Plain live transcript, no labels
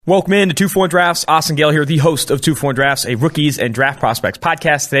Welcome in to 2-4 Drafts. Austin Gale here, the host of 2-4 Drafts, a rookies and draft prospects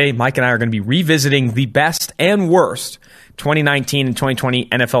podcast. Today, Mike and I are going to be revisiting the best and worst 2019 and 2020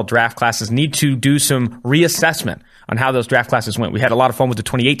 NFL draft classes. Need to do some reassessment on how those draft classes went. We had a lot of fun with the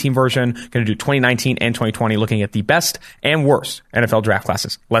 2018 version. Going to do 2019 and 2020, looking at the best and worst NFL draft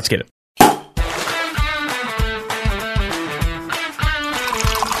classes. Let's get it.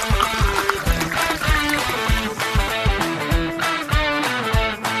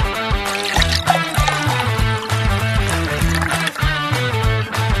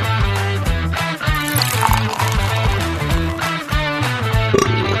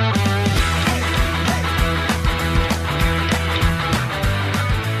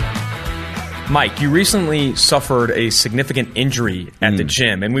 Mike, you recently suffered a significant injury at the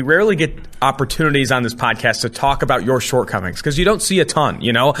gym, and we rarely get opportunities on this podcast to talk about your shortcomings because you don't see a ton,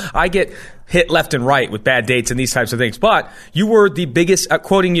 you know? I get hit left and right with bad dates and these types of things, but you were the biggest,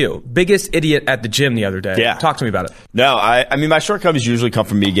 quoting you, biggest idiot at the gym the other day. Yeah. Talk to me about it. No, I mean, my shortcomings usually come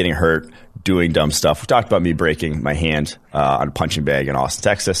from me getting hurt, doing dumb stuff. We talked about me breaking my hand on a punching bag in Austin,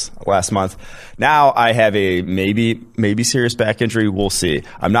 Texas last month. Now I have a maybe serious back injury. We'll see.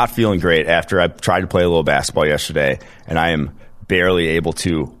 I'm not feeling great after I tried to play a little basketball yesterday, and I am barely able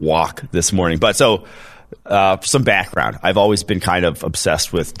to walk this morning. But so some background. I've always been kind of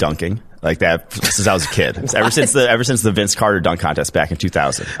obsessed with dunking. Like that since I was a kid. Ever since the Vince Carter dunk contest back in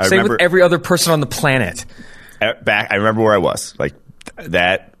 2000. Same with every other person on the planet. I remember where I was. Like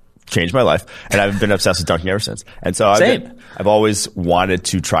that changed my life, and I've been obsessed with dunking ever since. And so I've always wanted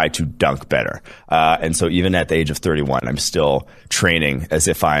to try to dunk better. And so even at the age of 31, I'm still training as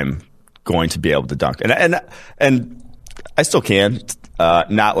if I'm going to be able to dunk. And I still can.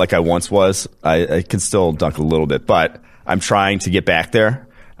 Not like I once was. I can still dunk a little bit, but I'm trying to get back there.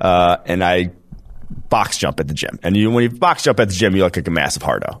 And I box jump at the gym. And when you box jump at the gym, you look like a massive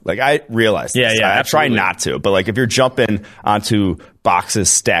hardo. Like, I realize this. Yeah, I try not to. But, like, if you're jumping onto boxes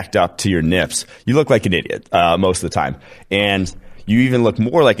stacked up to your nips, you look like an idiot most of the time. And you even look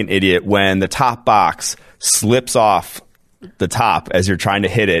more like an idiot when the top box slips off the top as you're trying to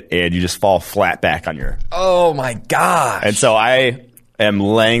hit it, and you just fall flat back on your... Oh, my gosh. And so I am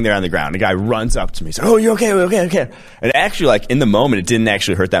laying there on the ground. The guy runs up to me and says, "Oh, you okay? Okay." And actually, like, in the moment, it didn't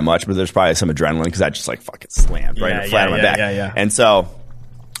actually hurt that much, but there's probably some adrenaline because I just, like, fucking slammed flat on my back. Yeah. And so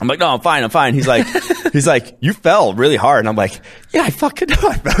I'm like, "No, I'm fine. He's like, "You fell really hard." And I'm like, "Yeah, I fucking know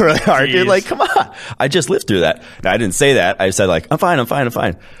I fell really hard, dude. Like, come on. I just lived through that." And I didn't say that. I said, like, I'm fine.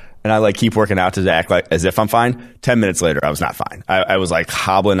 And I, like, keep working out to act like as if I'm fine. 10 minutes later, I was not fine. I was, like,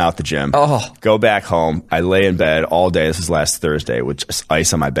 hobbling out the gym. Go back home. I lay in bed all day. This was last Thursday with just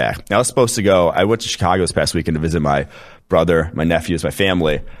ice on my back. Now, I was supposed to go. I went to Chicago this past weekend to visit my brother, my nephews, my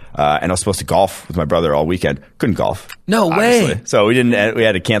family. And I was supposed to golf with my brother all weekend. Couldn't golf. No obviously. way. So we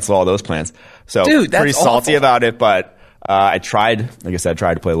had to cancel all those plans. So dude, that's pretty salty awful about it. But I tried, like I said,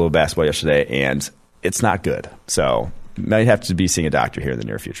 to play a little basketball yesterday, and it's not good. So might have to be seeing a doctor here in the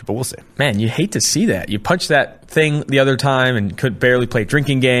near future, but we'll see. Man, you hate to see that. You punched that thing the other time and could barely play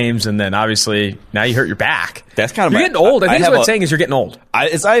drinking games, and then obviously now you hurt your back. That's kind of you're getting old. I think what it's saying is you're getting old.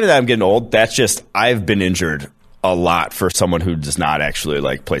 It's not even that I'm getting old. That's just I've been injured a lot for someone who does not actually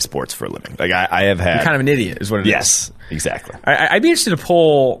like play sports for a living. Like I have had. You're kind of an idiot, is what it is. Yes, exactly. I'd be interested to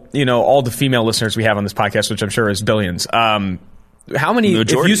poll, all the female listeners we have on this podcast, which I'm sure is billions. How many?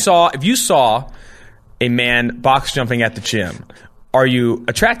 Majority. If you saw a man box jumping at the gym, are you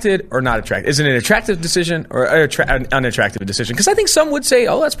attracted or not attracted? Is it an attractive decision or an unattractive decision? Because I think some would say,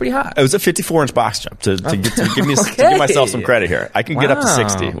 "Oh, that's pretty hot." It was a 54-inch box jump to give myself some credit here. I can get up to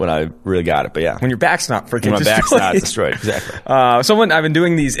 60 when I really got it, but yeah, when your back's not freaking when my back's not destroyed, exactly. I've been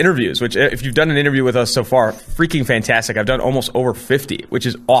doing these interviews, which if you've done an interview with us so far, freaking fantastic. I've done almost over 50, which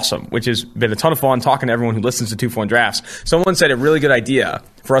is awesome. Which has been a ton of fun talking to everyone who listens to 2-4 Drafts. Someone said a really good idea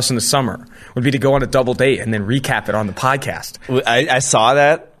for us in the summer would be to go on a double date and then recap it on the podcast. I saw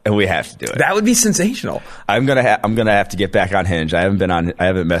that, and we have to do it. That would be sensational. I'm gonna have to get back on Hinge. I haven't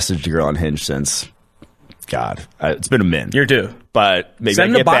messaged a girl on Hinge since. God, it's been a minute. You're due. But maybe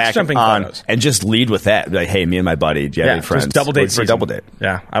Send I get back jumping on photos. and just lead with that. Be like, hey, me and my buddy, do you have any friends? Just double date for a double date.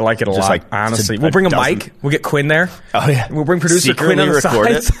 Yeah, I like it a lot. Like, honestly, we'll bring a mic. We'll get Quinn there. Oh yeah, we'll bring producer secretly Quinn on the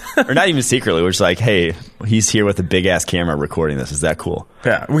record sides. it, or not even secretly. We're just like, hey, he's here with a big ass camera recording this. Is that cool?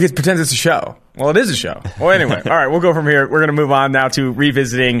 Yeah, we could pretend it's a show. Well, it is a show. Well, anyway, all right, we'll go from here. We're going to move on now to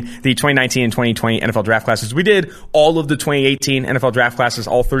revisiting the 2019 and 2020 NFL draft classes. We did all of the 2018 NFL draft classes,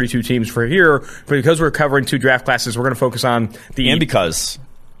 all 32 teams for here. But because we're covering 2 draft classes, we're going to focus on the... And because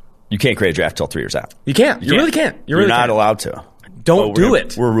you can't create a draft till 3 years out. You can't. You really can't. You're not allowed to. Don't do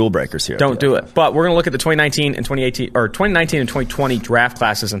it. We're rule breakers here. Don't do it. But we're going to look at the 2019 and 2020 draft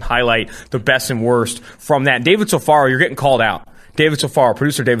classes and highlight the best and worst from that. David Sofaro, you're getting called out. David Sofaro,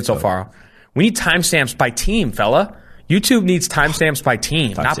 producer David Sofaro. We need timestamps by team, fella. YouTube needs timestamps by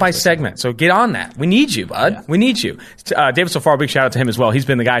team, not by segment. So get on that. We need you, bud. Yeah. We need you. David Sofaro, big shout out to him as well. He's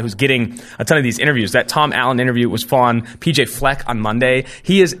been the guy who's getting a ton of these interviews. That Tom Allen interview was fun. PJ Fleck on Monday.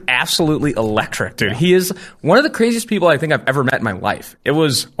 He is absolutely electric, dude. Yeah. He is one of the craziest people I think I've ever met in my life. It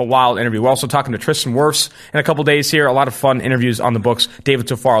was a wild interview. We're also talking to Tristan Wirfs in a couple days here. A lot of fun interviews on the books. David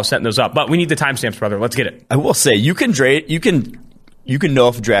Sofaro setting those up. But we need the timestamps, brother. Let's get it. I will say, you can know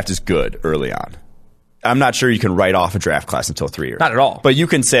if a draft is good early on. I'm not sure you can write off a draft class until 3 years. Not at all. But you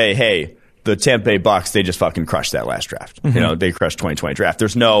can say, hey, the Tampa Bay Bucks, they just fucking crushed that last draft. Mm-hmm. They crushed 2020 draft.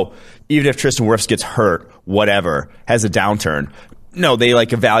 There's no, even if Tristan Wirfs gets hurt, whatever, has a downturn, no, they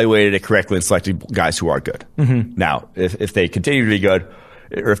evaluated it correctly and selected guys who are good. Mm-hmm. Now, if they continue to be good,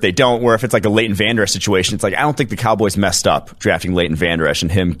 or if they don't, or if it's like a Leighton Vander Esch situation, it's like, I don't think the Cowboys messed up drafting Leighton Vander Esch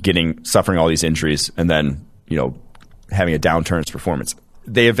and him suffering all these injuries and then, having a downturn in his performance.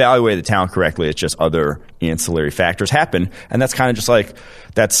 They evaluate the talent correctly. It's just other ancillary factors happen. And that's kind of just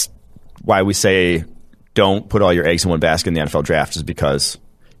that's why we say don't put all your eggs in one basket in the NFL draft, is because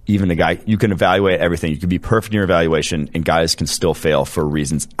even a guy, you can evaluate everything. You can be perfect in your evaluation, and guys can still fail for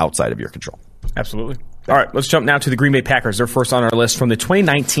reasons outside of your control. Absolutely. All right, let's jump now to the Green Bay Packers. They're first on our list from the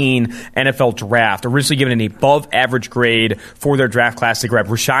 2019 NFL Draft. Originally given an above-average grade for their draft class, they grabbed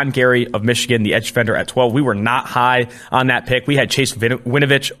Rashawn Gary of Michigan, the edge defender, at 12. We were not high on that pick. We had Chase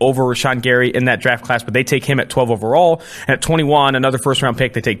Winovich over Rashawn Gary in that draft class, but they take him at 12 overall. And at 21, another first-round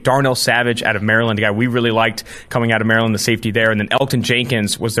pick, they take Darnell Savage out of Maryland, a guy we really liked coming out of Maryland, the safety there. And then Elgton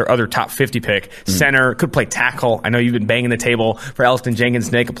Jenkins was their other top 50 pick. Center, could play tackle. I know you've been banging the table for Elgton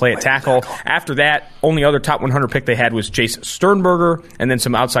Jenkins. They could play at tackle. After that, only other top 100 pick they had was Jace Sternberger, and then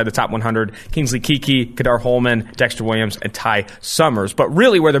some outside the top 100, Kingsley Keke, Kadar Holman, Dexter Williams, and Ty Summers. But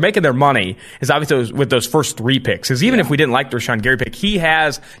really where they're making their money is obviously with those first 3 picks. Because even if we didn't like the Rashawn Gary pick, he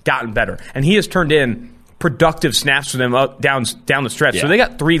has gotten better. And he has turned in productive snaps for them down the stretch. Yeah. So they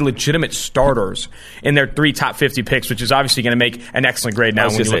got 3 legitimate starters in their 3 top 50 picks, which is obviously going to make an excellent grade now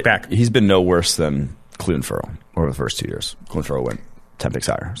when you look back. He's been no worse than Clelin Ferrell over the first 2 years. Clelin Ferrell went 10 picks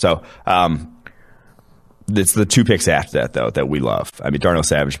higher. So, it's the 2 picks after that, though, that we love. I mean, Darnell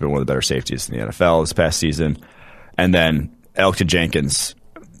Savage has been one of the better safeties in the NFL this past season. And then Elgton Jenkins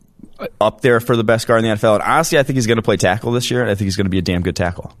up there for the best guard in the NFL. And honestly, I think he's going to play tackle this year. I think he's going to be a damn good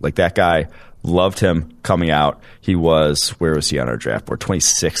tackle. That guy, loved him coming out. He was, where was he on our draft board?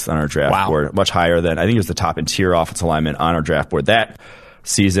 26th on our draft board. Much higher than, I think he was the top interior offensive lineman on our draft board that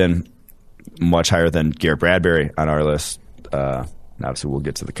season. Much higher than Garrett Bradbury on our list. Obviously, we'll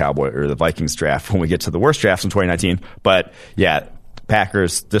get to the Cowboy or the Vikings draft when we get to the worst drafts in 2019. But yeah,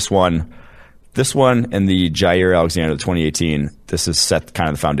 Packers, this one and the Jair Alexander, the 2018, this has set kind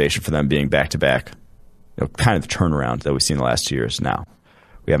of the foundation for them being back-to-back, kind of the turnaround that we've seen the last 2 years now.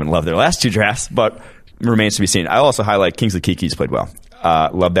 We haven't loved their last 2 drafts, but remains to be seen. I also highlight Kingsley Keke. He's played well.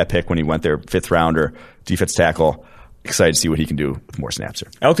 Loved that pick when he went there, 5th rounder, defensive tackle. Excited to see what he can do with more snaps here.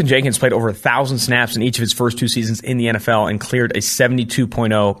 Elgton Jenkins played over 1,000 snaps in each of his first 2 seasons in the NFL and cleared a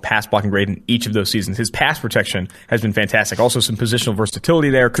 72.0 pass blocking grade in each of those seasons. His pass protection has been fantastic. Also some positional versatility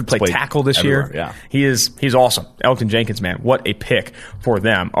there. Could play tackle this year. Yeah. He's awesome. Elgton Jenkins, man. What a pick for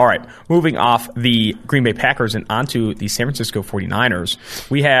them. All right. Moving off the Green Bay Packers and onto the San Francisco 49ers.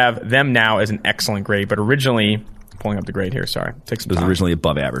 We have them now as an excellent grade, but originally... Pulling up the grade here, sorry. It was originally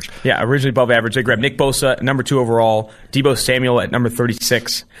above average. Yeah, originally above average. They grabbed Nick Bosa at number 2 overall, Deebo Samuel at number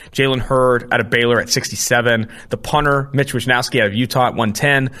 36, Jalen Hurd out of Baylor at 67, the punter, Mitch Wisnowski out of Utah at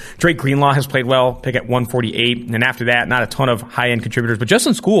 110. Drake Greenlaw has played well, pick at 148. And then after that, not a ton of high-end contributors. But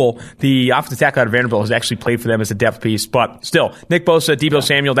Justin School, the offensive tackle out of Vanderbilt, has actually played for them as a depth piece. But still, Nick Bosa, Deebo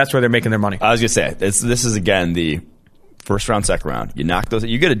Samuel, that's where they're making their money. I was going to say, this is, again, the... first round, second round. You knock those.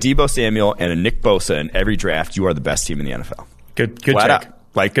 You get a Deebo Samuel and a Nick Bosa in every draft. You are the best team in the NFL. Good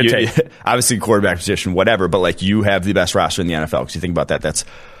take. Good take. Obviously, quarterback position, whatever. But you have the best roster in the NFL. Because you think about that,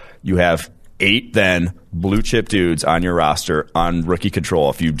 you have 8 then blue chip dudes on your roster on rookie control.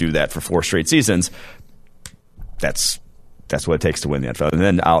 If you do that for 4 straight seasons, that's what it takes to win the NFL. And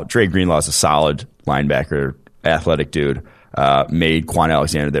then Drake Greenlaw is a solid linebacker, athletic dude. Made Quan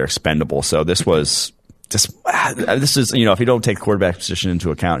Alexander their expendable. So this was. This is, if you don't take the quarterback position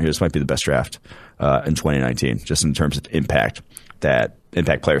into account here, this might be the best draft in 2019, just in terms of impact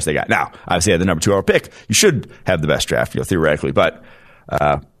players they got. Now, obviously, at the number 2 overall pick, you should have the best draft, theoretically, but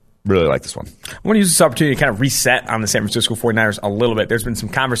really like this one. I want to use this opportunity to kind of reset on the San Francisco 49ers a little bit. There's been some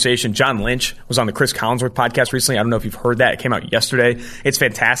conversation. John Lynch was on the Chris Collinsworth podcast recently. I don't know if you've heard that. It came out yesterday. It's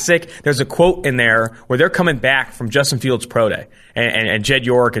fantastic. There's a quote in there where they're coming back from Justin Fields' pro day. And Jed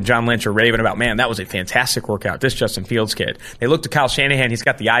York and John Lynch are raving about, man, that was a fantastic workout. This Justin Fields kid. They looked at Kyle Shanahan. He's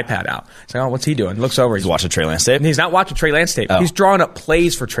got the iPad out. It's like, oh, what's he doing? Looks over. He's watching Trey Lance tape? He's not watching Trey Lance tape. Oh. He's drawing up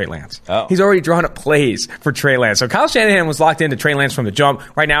plays for Trey Lance. Oh. He's already drawn up plays for Trey Lance. So Kyle Shanahan was locked into Trey Lance from the jump.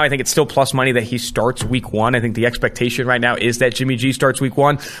 Right now, I think it's still plus money that he starts week 1. I think the expectation right now is that Jimmy G starts week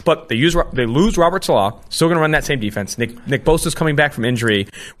 1. But they lose Robert Salah. Still going to run that same defense. Nick Bosa's coming back from injury.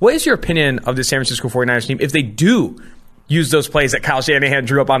 What is your opinion of the San Francisco 49ers team if they do use those plays that Kyle Shanahan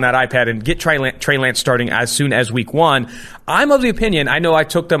drew up on that iPad and get Trey Lance starting as soon as week 1? I'm of the opinion, I know I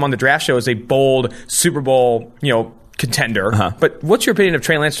took them on the draft show as a bold Super Bowl, contender. But what's your opinion of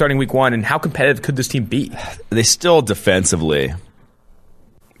Trey Lance starting week 1, and how competitive could this team be? They still defensively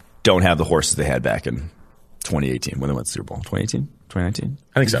don't have the horses they had back in 2018 when they went to the Super Bowl. 2018? 2019?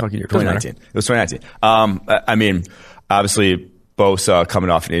 I think so. 2019. It was 2019. I mean, obviously, Bosa coming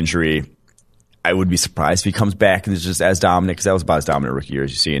off an injury. I would be surprised if he comes back and is just as dominant, because that was about as dominant a rookie year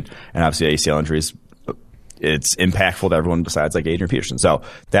as you've seen. And obviously, ACL injuries, it's impactful to everyone besides like Adrian Peterson. So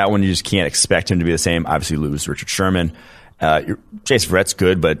that one, you just can't expect him to be the same. Obviously, lose Richard Sherman. Jason Verrett's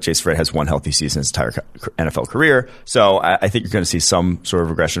good, but Jason Verrett has one healthy season in his entire NFL career. So I think you're going to see some sort of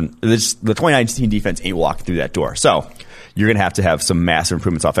regression. The 2019 defense ain't walking through that door. So you're going to have some massive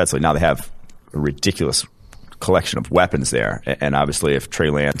improvements offensively. Now they have a ridiculous collection of weapons there. And obviously, if Trey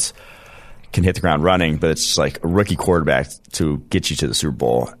Lance can hit the ground running, but it's just like a rookie quarterback to get you to the Super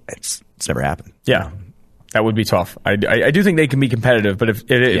Bowl, it's never happened. Yeah. That would be tough. I do think they can be competitive, but if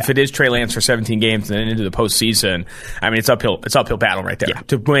it is Trey Lance for 17 games and then into the postseason, I mean, it's uphill battle right there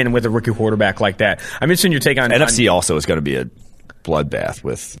to win with a rookie quarterback like that. I'm interested in your take on NFC. Also is going to be a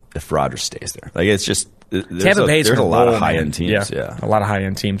bloodbath if Rodgers stays there. Like, it's just Tampa Bay's there's a lot of high-end teams. Yeah, a lot of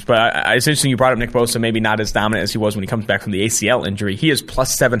high-end teams. But it's interesting you brought up Nick Bosa, maybe not as dominant as he was when he comes back from the ACL injury. He is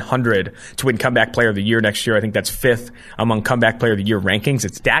plus 700 to win Comeback Player of the Year next year. I think that's 5th among Comeback Player of the Year rankings.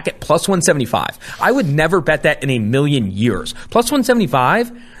 It's Dak at plus 175. I would never bet that in a million years. Plus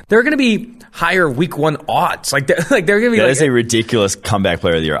 175, there are going to be higher week 1 odds. They're going to be that is a ridiculous Comeback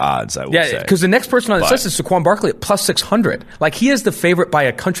Player of the Year odds, I would say. Yeah, because the next person on the list is Saquon Barkley at plus 600. He is the favorite by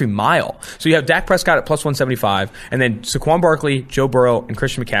a country mile. So you have Dak Prescott at plus 175, and then Saquon Barkley, Joe Burrow, and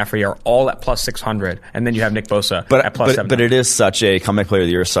Christian McCaffrey are all at plus 600, and then you have Nick Bosa at plus 700. But it is such a Comeback Player of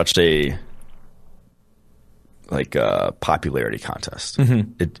the Year, such a popularity contest.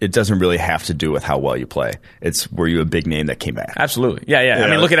 Mm-hmm. It doesn't really have to do with how well you play. It's were you a big name that came back? Absolutely. Yeah. I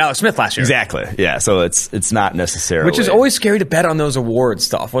mean, look at Alex Smith last year. Exactly. Yeah. So it's not necessarily, which is always scary to bet on those award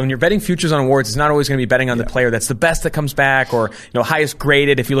stuff. When you're betting futures on awards, it's not always going to be betting on the player that's the best that comes back or highest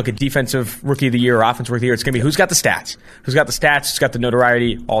graded. If you look at defensive rookie of the year or offensive rookie of the year, it's going to be who's got the stats, who's got the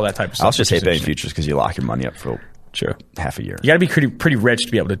notoriety, all that type of stuff. I also just hate betting futures because you lock your money up for half a year. You got to be pretty rich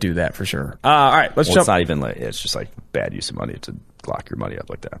to be able to do that for sure. All right, let's jump. It's not even it's just bad use of money to lock your money up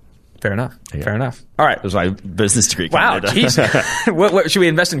like that. Fair enough. Yeah. Fair enough. All right. It was my business degree. Wow, jeez. What should we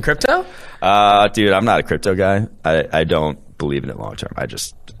invest in crypto? Dude, I'm not a crypto guy. I don't believe in it long term. I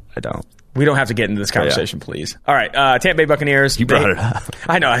don't. We don't have to get into this conversation, please. All right, Tampa Bay Buccaneers. You brought it up.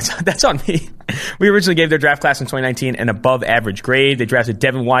 I know, that's on me. We originally gave their draft class in 2019 an above average grade. They drafted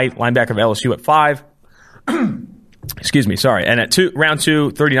Devin White, linebacker of LSU, at 5. Excuse me, sorry. And at round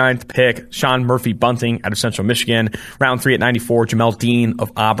 2, 39th pick, Sean Murphy-Bunting out of Central Michigan. Round 3 at 94, Jamel Dean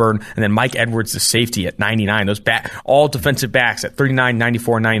of Auburn. And then Mike Edwards, the safety, at 99. Those all defensive backs at 39,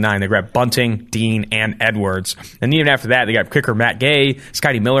 94, 99. They grabbed Bunting, Dean, and Edwards. And even after that, they got kicker Matt Gay,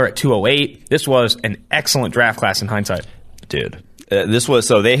 Scotty Miller at 208. This was an excellent draft class in hindsight. Dude. This was,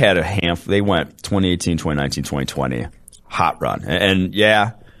 so they had they went 2018, 2019, 2020. Hot run. And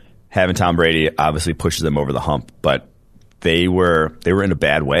having Tom Brady obviously pushes them over the hump, but they were in a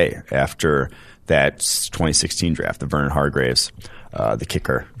bad way after that 2016 draft. The Vernon Hargreaves, the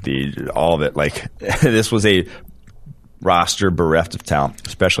kicker, all of it. This was a roster bereft of talent,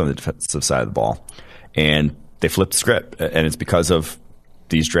 especially on the defensive side of the ball, and they flipped the script. And it's because of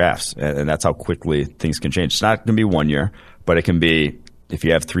these drafts, and that's how quickly things can change. It's not going to be 1 year, but it can be if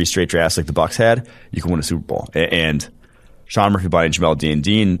you have 3 straight drafts like the Bucs had, you can win a Super Bowl. And Sean Murphy-Bunting, Jamel Dean.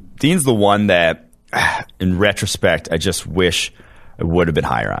 Dean's the one that, in retrospect, I just wish I would have been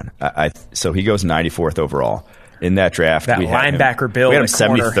higher on. So he goes 94th overall in that draft. That linebacker build. We had him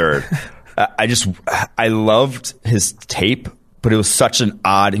 73rd. I loved his tape, but it was such an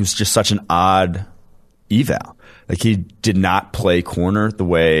odd eval. He did not play corner the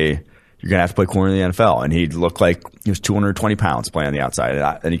way you're going to have to play corner in the NFL. And he looked like he was 220 pounds playing on the outside.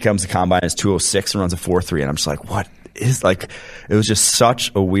 And he comes to combine as 206 and runs a 4.3. And I'm just like, what is like, it was just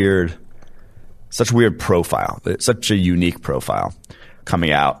such a weird profile, such a unique profile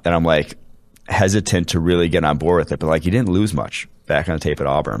coming out. And I'm like hesitant to really get on board with it. But like, he didn't lose much back on the tape at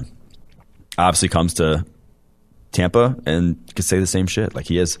Auburn. Obviously comes to Tampa and could say the same shit. Like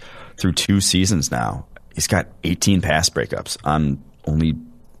he has through 2 seasons now, he's got 18 pass breakups on only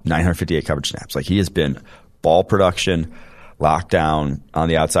 958 coverage snaps. Like he has been ball production, lockdown on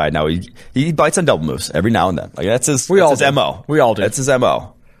the outside. Now he bites on double moves every now and then. Like that's his MO. We all do. That's his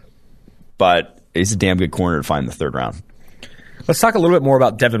MO. But he's a damn good corner to find in the 3rd round. Let's talk a little bit more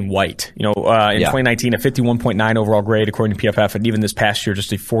about Devin White. In 2019, a 51.9 overall grade according to PFF, and even this past year,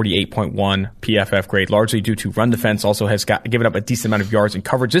 just a 48.1 PFF grade, largely due to run defense. Also has given up a decent amount of yards in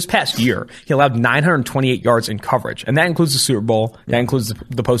coverage. This past year, he allowed 928 yards in coverage, and that includes the Super Bowl, that includes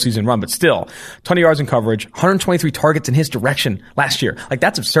the postseason run, but still, 20 yards in coverage, 123 targets in his direction last year. Like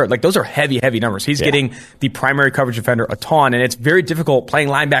that's absurd. Like those are heavy, heavy numbers. He's getting the primary coverage defender a ton, and it's very difficult playing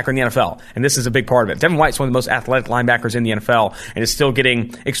linebacker in the NFL, and this is a big part of it. Devin White's one of the most athletic linebackers in the NFL. And is still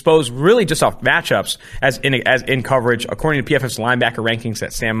getting exposed really just off matchups as in coverage. According to PFF's linebacker rankings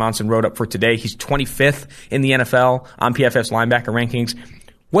that Sam Monson wrote up for today, he's 25th in the NFL on PFF's linebacker rankings.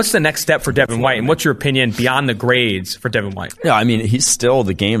 What's the next step for Devin White, and what's your opinion beyond the grades for Devin White? Yeah, I mean,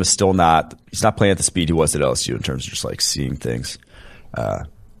 the game is still not, he's not playing at the speed he was at LSU in terms of just like seeing things,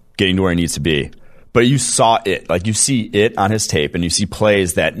 getting to where he needs to be. But you saw it, like you see it on his tape, and you see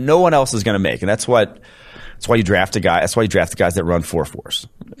plays that no one else is going to make, and that's why you draft a guy. That's why you draft the guys that run 4.4s.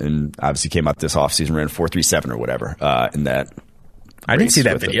 And obviously came out this offseason, ran 4.37 or whatever. In that, I didn't see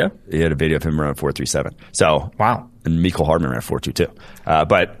that video. He had a video of him running 4.37. So wow. And Mecole Hardman ran 4.2 too.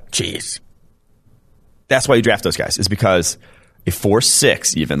 But jeez, that's why you draft those guys. Is because a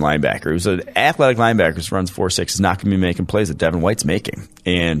 4.6 even linebacker, who's an athletic linebacker who runs 4.6, is not going to be making plays that Devin White's making.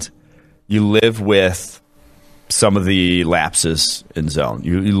 And you live with some of the lapses in zone.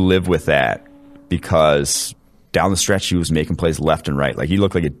 You live with that. Because down the stretch, he was making plays left and right. Like he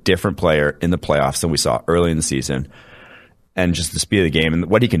looked like a different player in the playoffs than we saw early in the season. And just the speed of the game and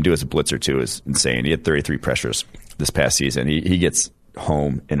what he can do as a blitzer too is insane. He had 33 pressures this past season. He gets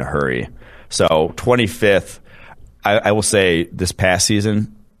home in a hurry. So 25th, I will say this past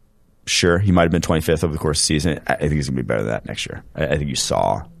season, sure, he might have been 25th over the course of the season. I think he's going to be better than that next year. I think you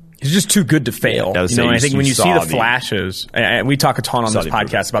saw. He's just too good to fail. I think when you see the flashes, and we talk a ton on this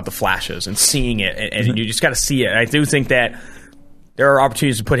podcast about the flashes and seeing it, and you just got to see it. I do think that there are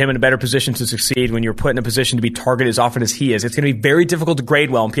opportunities to put him in a better position to succeed when you're put in a position to be targeted as often as he is. It's going to be very difficult to grade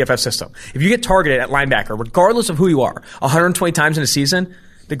well in PFF system. If you get targeted at linebacker, regardless of who you are, 120 times in a season,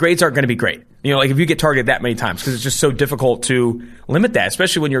 the grades aren't going to be great. Like if you get targeted that many times, because it's just so difficult to limit that,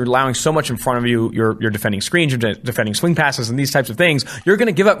 especially when you're allowing so much in front of you. You're defending screens, you're defending swing passes, and these types of things. You're going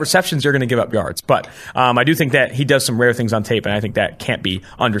to give up receptions, you're going to give up yards. But I do think that he does some rare things on tape, and I think that can't be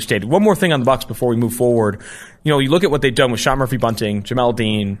understated. One more thing on the Bucs before we move forward. You look at what they've done with Sean Murphy-Bunting, Jamel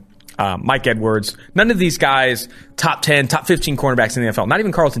Dean, Mike Edwards. None of these guys top 10, top 15 cornerbacks in the NFL. Not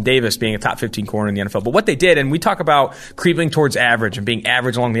even Carlton Davis being a top 15 corner in the NFL. But what they did, and we talk about creeping towards average and being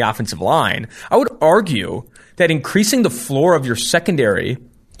average along the offensive line, I would argue that increasing the floor of your secondary,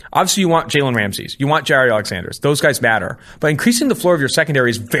 obviously you want Jalen Ramsey's, you want Jaire Alexander's. Those guys matter. But increasing the floor of your secondary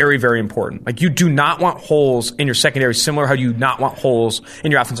is very, very important. Like you do not want holes in your secondary similar how you not want holes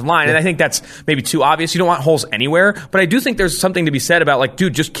in your offensive line. And I think that's maybe too obvious. You don't want holes anywhere. But I do think there's something to be said about like,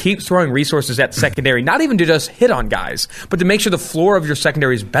 dude, just keep throwing resources at the secondary, not even to just hit on guys, but to make sure the floor of your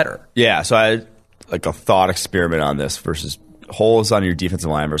secondary is better. Yeah, so I like a thought experiment on this versus holes on your defensive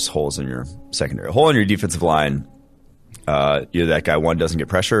line versus holes in your secondary. A hole in your defensive line, either that guy, one, doesn't get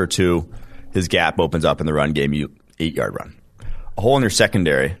pressure, or two, his gap opens up in the run game, 8-yard run. A hole in your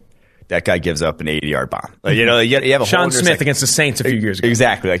secondary, that guy gives up an 80-yard bomb. Like, you have a Sean Smith against the Saints a few years ago.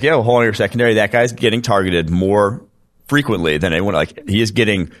 Exactly. Like, you have a hole in your secondary, that guy's getting targeted more frequently than anyone. Like, he is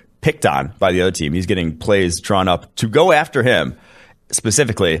getting picked on by the other team. He's getting plays drawn up to go after him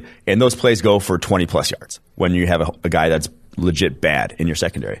specifically, and those plays go for 20-plus yards when you have a guy that's legit bad in your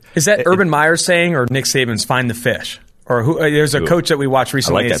secondary. Is that Urban Meyer saying, or Nick Saban's find the fish? Or there's a coach that we watched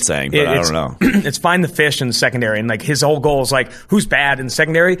recently. I like that saying, but I don't know. It's find the fish in the secondary. And like his whole goal is like, who's bad in the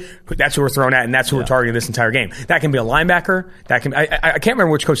secondary? That's who we're throwing at, and that's who we're targeting this entire game. That can be a linebacker. That can I can't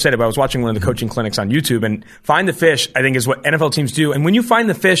remember which coach said it, but I was watching one of the coaching clinics on YouTube, and find the fish, I think, is what NFL teams do. And when you find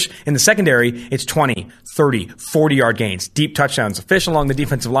the fish in the secondary, it's 20, 30, 40-yard gains, deep touchdowns. The fish along the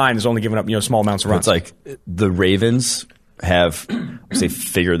defensive line is only giving up small amounts of runs. It's like the Ravens have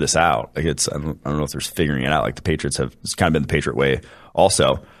figured this out. Like I don't know if there's figuring it out. Like the Patriots have. It's kind of been the Patriot way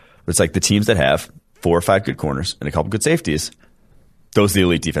also. But it's like the teams that have 4 or 5 good corners and a couple good safeties, those are the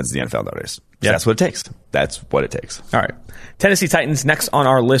elite defenses in the NFL nowadays. So that's what it takes. That's what it takes. All right. Tennessee Titans next on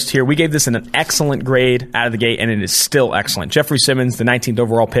our list here. We gave this an excellent grade out of the gate, and it is still excellent. Jeffrey Simmons, the 19th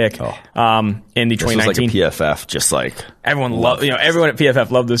overall pick in the 2019. This was like a PFF, just like everyone at PFF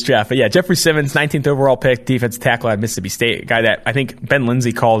loved this draft. But yeah, Jeffrey Simmons, 19th overall pick, defensive tackle at Mississippi State, a guy that I think Ben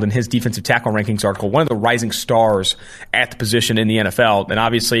Lindsay called in his defensive tackle rankings article one of the rising stars at the position in the NFL. And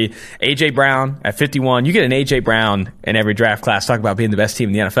obviously, A.J. Brown at 51. You get an A.J. Brown in every draft class. Talk about being the best team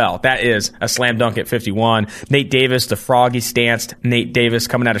in the NFL. That is a slam dunk at 51. Nate Davis, the froggy stanced Nate Davis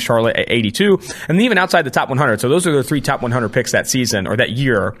coming out of Charlotte at 82. And even outside the top 100. So those are the 3 top 100 picks that season or that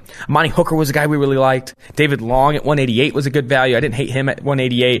year. Amani Hooker was a guy we really liked. David Long at 188 was a good value. I didn't hate him at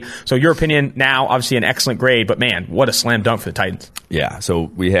 188. So your opinion now, obviously an excellent grade, but man, what a slam dunk for the Titans. Yeah, so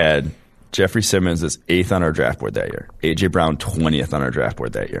we had Jeffrey Simmons as 8th on our draft board that year. A.J. Brown 20th on our draft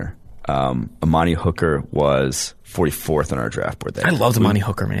board that year. Amani Hooker was 44th on our draft board that year. I love Amani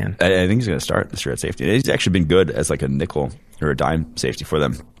Hooker, man. I think he's going to start this year at safety. He's actually been good as like a nickel or a dime safety for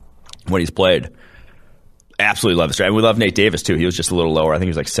them when he's played. Absolutely love this draft. And we love Nate Davis, too. He was just a little lower. I think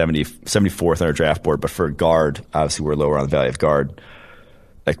he was like 74th on our draft board. But for a guard, obviously we're lower on the value of guard.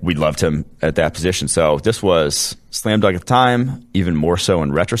 Like, we loved him at that position. So this was slam dunk at the time, even more so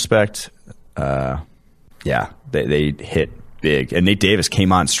in retrospect. They hit big. And Nate Davis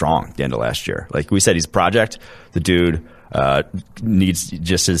came on strong at the end of last year. Like we said, he's a project. The dude needs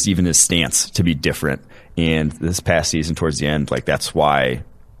just even his stance to be different. And this past season towards the end, like that's why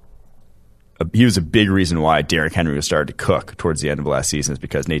he was a big reason why Derrick Henry was starting to cook towards the end of last season is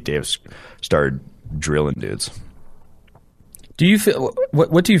because Nate Davis started drilling dudes. Do you feel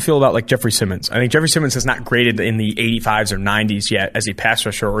what do you feel about like Jeffrey Simmons? I think Jeffrey Simmons has not graded in the 85s or 90s yet as a pass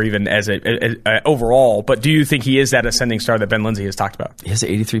rusher or even as a overall. But do you think he is that ascending star that Ben Lindsay has talked about? He has an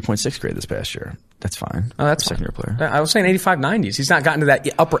 83.6 grade this past year. That's fine. Oh, that's second year player. I was saying 85, 90s. He's not gotten to that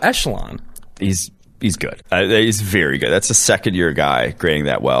upper echelon. He's good. He's very good. That's a second year guy grading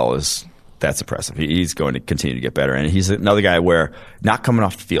that well that's impressive. He's going to continue to get better, and he's another guy where not coming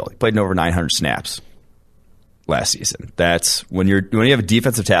off the field. He played in over 900 snaps last season. That's when you have a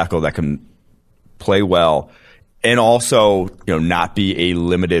defensive tackle that can play well and also not be a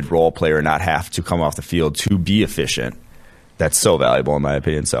limited role player, not have to come off the field to be efficient. That's so valuable in my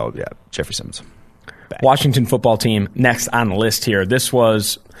opinion. So yeah, Jeffrey Simmons. Back. Washington football team next on the list here. This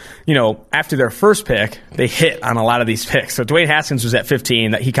was, after their first pick, they hit on a lot of these picks. So Dwayne Haskins was at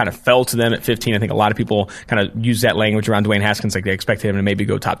 15. That he kind of fell to them at 15. I think a lot of people kind of use that language around Dwayne Haskins, like they expected him to maybe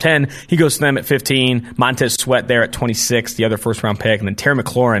go top 10. He goes to them at 15. Montez Sweat there at 26, the other first-round pick, and then Terry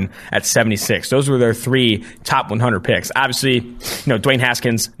McLaurin at 76. Those were their 3 top 100 picks. Obviously, Dwayne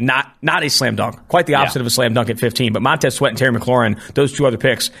Haskins, not a slam dunk. Quite the opposite of a slam dunk at 15. But Montez Sweat and Terry McLaurin, those 2 other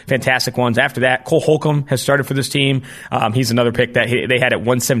picks, fantastic ones. After that, Cole Holcomb has started for this team. He's another pick that they had at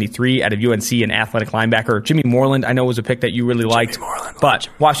 173 out of UNC, an athletic linebacker. Jimmy Moreland, I know, was a pick that you really liked. But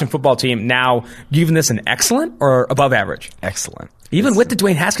Washington football team now giving this an excellent or above average? Excellent. Even with the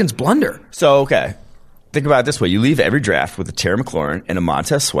Dwayne Haskins blunder. So, okay. Think about it this way. You leave every draft with a Terry McLaurin and a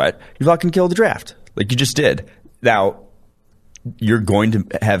Montez Sweat. You fucking kill the draft. Like you just did. Now, you're going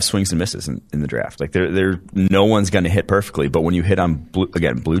to have swings and misses in the draft. Like no one's going to hit perfectly. But when you hit on,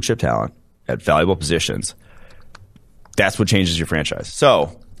 blue chip talent at valuable positions, that's what changes your franchise.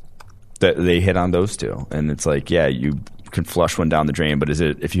 So they hit on those 2. And it's like, yeah, you can flush one down the drain. But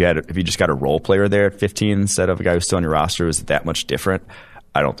if you just got a role player there at 15 instead of a guy who's still on your roster, is it that much different?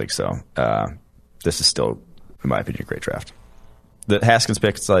 I don't think so. This is still, in my opinion, a great draft. The Haskins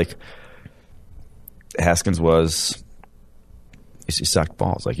pick, it's like Haskins was, he sucked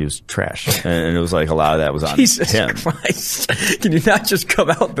balls. Like he was trash. And it was like a lot of that was on Jesus him. Christ. Can you not just come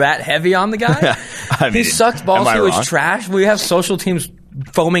out that heavy on the guy? He sucked balls. He was trash. We have social teams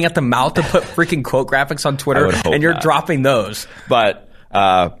foaming at the mouth to put freaking quote graphics on Twitter, and you're dropping those. But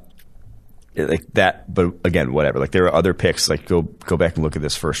like that. But again, whatever. Like there are other picks. Like go back and look at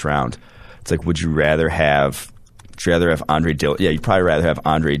this first round. It's like, would you rather have Andre Dillard? Yeah, you'd probably rather have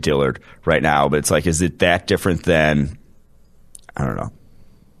Andre Dillard right now. But it's like, is it that different than, I don't know,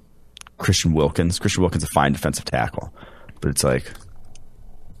 Christian Wilkins? Christian Wilkins is a fine defensive tackle, but it's like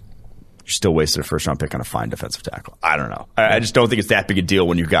you're still wasted a first-round pick on a fine defensive tackle. I don't know. I just don't think it's that big a deal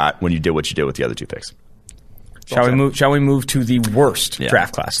when you did what you did with the other 2 picks. Shall we move to the worst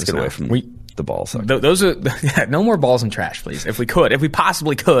draft classes? Let's get away from the balls. Those are no more balls and trash, please. If we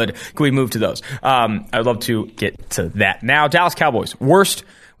possibly could we move to those? I'd love to get to that now. Dallas Cowboys, worst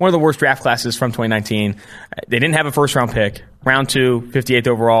one of the worst draft classes from 2019. They didn't have a first-round pick. Round 2, 58th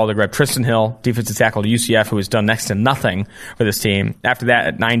overall, they grabbed Tristan Hill, defensive tackle to UCF, who has done next to nothing for this team. After that,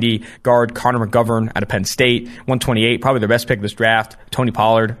 at 90, guard Connor McGovern out of Penn State. 128, probably their best pick of this draft. Tony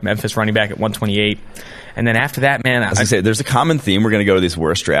Pollard, Memphis running back at 128. And then after that, man... I say, there's a common theme. We're going to go to these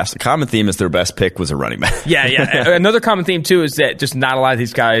worst drafts. The common theme is their best pick was a running back. Yeah. Another common theme, too, is that just not a lot of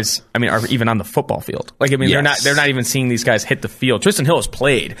these guys, are even on the football field. Yes. They're not even seeing these guys hit the field. Tristan Hill has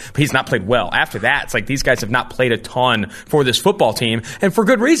played, but he's not played well. After that, it's like these guys have not played a ton for this football team, and for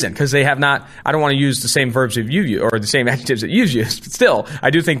good reason, because they have not... I don't want to use the same verbs that you use, or the same adjectives that you've used, but still, I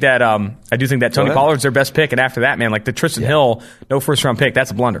do think that Tony Pollard's their best pick, and after that, man, like the Tristan Hill, no first-round pick,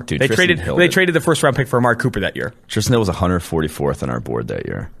 that's a blunder. Dude, they traded the first-round pick for Amari Cooper that year. Tristan Hill was 144th on our board that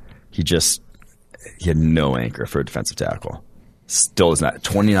year. He had no anchor for a defensive tackle. Still is not.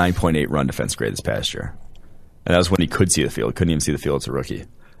 29.8 run defense grade this past year. And that was when he could see the field. Couldn't even see the field as a rookie.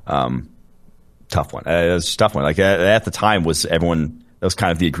 Tough one. It was a tough one. Like at the time, that was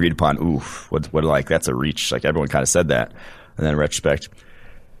kind of the agreed upon, that's a reach. Like everyone kind of said that. And then in retrospect,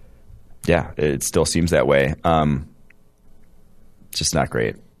 yeah, it still seems that way. Just not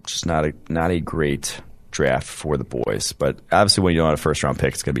great. Just not a great draft for the boys. But obviously when you don't have a first round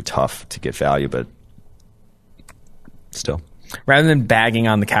pick, it's going to be tough to get value, but still. Rather than bagging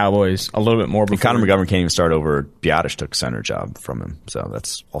on the Cowboys a little bit more before... Connor McGovern can't even start over. Biotish took center job from him, so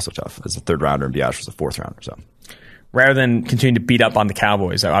that's also tough. It's a third rounder and Biotish was a fourth rounder. So rather than continue to beat up on the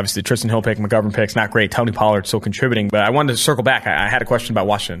Cowboys, obviously the Tristan Hill pick, McGovern pick's not great. Tony Pollard still contributing, but I wanted to circle back. I had a question about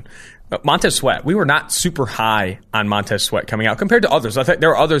Washington. Montez Sweat, we were not super high on Montez Sweat coming out compared to others. I think there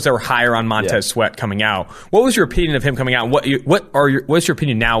were others that were higher on Montez Sweat coming out. What was your opinion of him coming out? What's your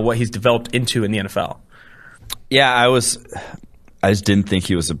opinion now? What he's developed into in the NFL? Yeah, I just didn't think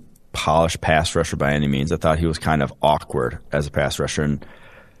he was a polished pass rusher by any means. I thought he was kind of awkward as a pass rusher. And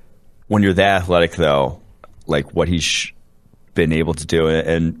when you're that athletic, though, like what he's been able to do,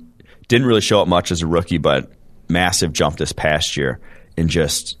 and didn't really show up much as a rookie, but massive jump this past year, and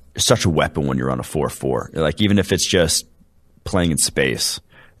just such a weapon when you're on a 4-4. Like even if it's just playing in space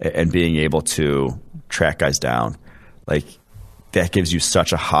and being able to track guys down, like that gives you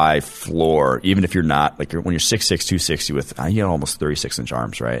such a high floor, even if you're not, like when you're 6'6", 260 with, you know, almost 36-inch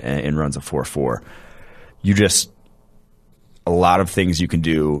arms, right, and runs a 4.4, you just, a lot of things you can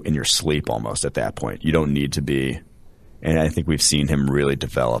do in your sleep almost at that point. You don't need to be, and I think we've seen him really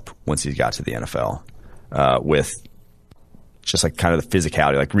develop once he got to the NFL with just like kind of the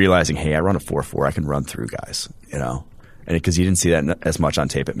physicality, like realizing, hey, I run a 4.4, I can run through guys, you know, and because you didn't see that as much on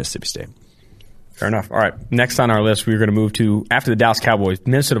tape at Mississippi State. Fair enough. All right. Next on our list, we're going to move to, after the Dallas Cowboys,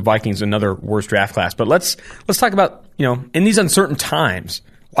 Minnesota Vikings, another worst draft class. But let's talk about, you know, in these uncertain times,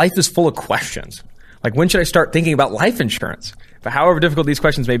 life is full of questions. Like, when should I start thinking about life insurance? But however difficult these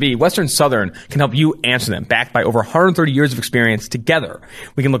questions may be, Western Southern can help you answer them. Backed by over 130 years of experience, together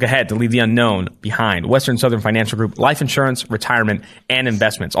we can look ahead to leave the unknown behind. Western Southern Financial Group, life insurance, retirement, and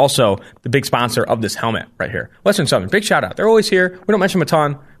investments. Also, the big sponsor of this helmet right here. Western Southern, big shout out. They're always here. We don't mention them a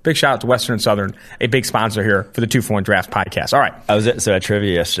ton. Big shout out to Western Southern, a big sponsor here for the 2-for-1 Draft podcast. All right. So at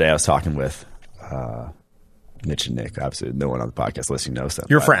trivia yesterday, I was talking with Mitch and Nick. Obviously, no one on the podcast listening knows them.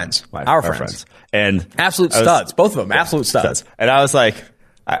 Your friends. Our friends. And absolute studs. Both of them. Absolute studs. And I was like,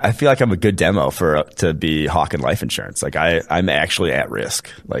 I feel like I'm a good demo to be hawking life insurance. Like I'm actually at risk,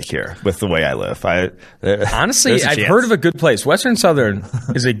 like here with the way I live. Honestly, I've heard of a good place. Western Southern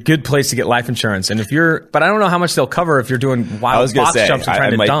is a good place to get life insurance. And but I don't know how much they'll cover if you're doing wild box jumps and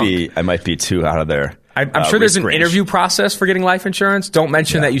trying to dunk. I might be too out of there. I'm sure there's an interview process for getting life insurance. Don't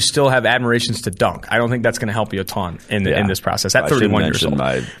mention that you still have admirations to dunk. I don't think that's going to help you a ton in this process at 31 years old.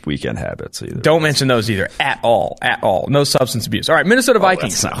 My weekend habits either. Don't mention those either at all. No substance abuse. All right, Minnesota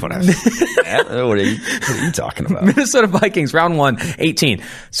Vikings. That's not what I was. What are you talking about? Minnesota Vikings, round 1, 18.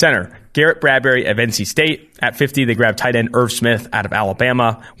 Center, Garrett Bradbury of NC State. At 50, they grabbed tight end Irv Smith out of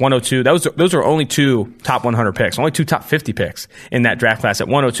Alabama. 102, those are only 2 top 100 picks, only 2 top 50 picks in that draft class. At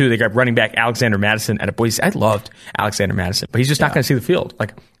 102, they grabbed running back Alexander Madison out of Boise. I loved Alexander Madison, but he's just not going to see the field,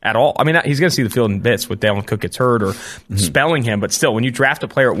 like, at all. I mean, he's going to see the field in bits with Dalvin Cook gets hurt or spelling him, but still, when you draft a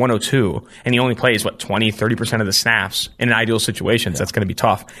player at 102 and he only plays, 20, 30% of the snaps in an ideal situation, that's going to be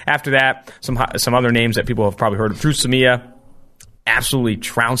tough. After that, some other names that people have probably heard of. Drew Samia, absolutely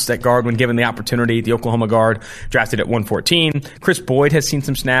trounced at guard when given the opportunity. The Oklahoma guard, drafted at 114. Chris Boyd has seen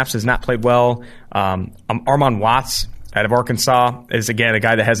some snaps, has not played well. Armon Watts out of Arkansas is, again, a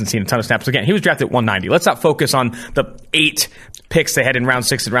guy that hasn't seen a ton of snaps. Again, he was drafted at 190. Let's not focus on the 8 picks they had in round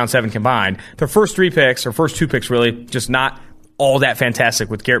 6 and round 7 combined. Their first 3 picks, or first 2 picks really, just not all that fantastic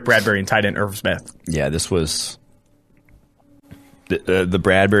with Garrett Bradbury and tight end Irv Smith. Yeah, this was The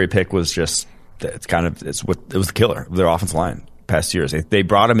Bradbury pick was just it was the killer of their offensive line past years. They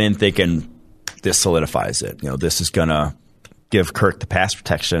brought him in thinking this solidifies it. This is gonna give Kirk the pass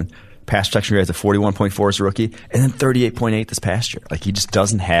protection. Pass protection grade at 41.4 as a rookie, and then 38.8 this past year. Like he just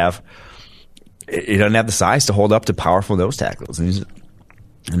doesn't have the size to hold up to powerful nose tackles. And he's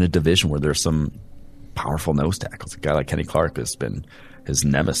in a division where there's some powerful nose tackles. A guy like Kenny Clark has been his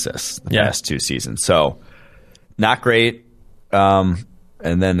nemesis the past 2 seasons. So not great. And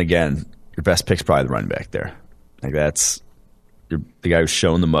then again, your best pick's probably the running back there. Like that's the guy who's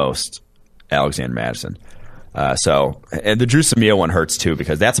shown the most, Alexander Mattison. And the Drew Samia one hurts too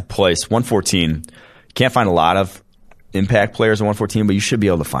because that's a place 114. You can't find a lot of impact players in 114, but you should be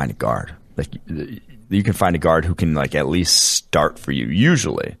able to find a guard. Like you can find a guard who can like at least start for you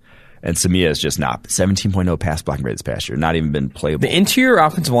usually. And Samia is just not 17.0 pass blocking rate this past year. Not even been playable. The interior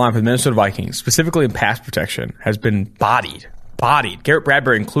offensive line for the Minnesota Vikings, specifically in pass protection, has been bodied. Garrett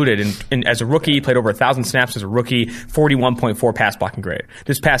Bradbury included. And as a rookie, he played over 1,000 snaps as a rookie, 41.4 pass blocking grade.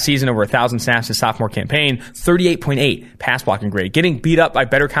 This past season, over 1,000 snaps his sophomore campaign, 38.8 pass blocking grade. Getting beat up by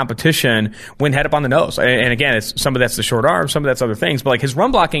better competition when head up on the nose. And again, some of that's the short arm, some of that's other things. But like his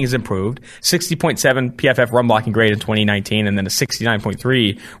run blocking has improved. 60.7 PFF run blocking grade in 2019, and then a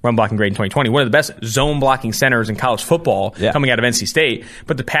 69.3 run blocking grade in 2020. One of the best zone blocking centers in college football coming out of NC State.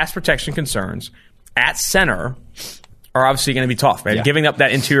 But the pass protection concerns at center are obviously going to be tough, man. Yeah. Giving up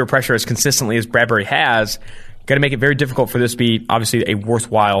that interior pressure as consistently as Bradbury has, got to make it very difficult for this to be obviously a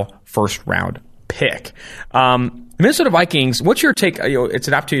worthwhile first-round pick. Minnesota Vikings, what's your take? It's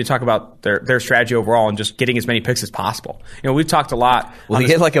an opportunity to talk about their strategy overall and just getting as many picks as possible. We've talked a lot. Well, they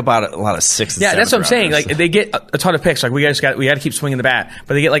get like about a lot of 6 and 7. Yeah, that's what I'm saying. Like they get a ton of picks. Like we got to keep swinging the bat,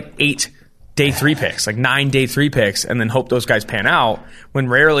 but they get like 8 day 3 picks, like 9 day 3 picks, and then hope those guys pan out, when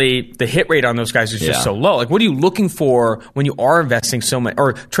rarely the hit rate on those guys is just so low. Like, what are you looking for when you are investing so much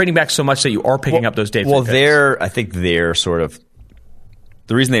or trading back so much that you are picking up those day 3 picks? Well, I think they're sort of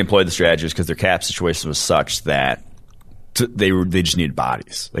the reason they employed the strategy is because their cap situation was such that they just needed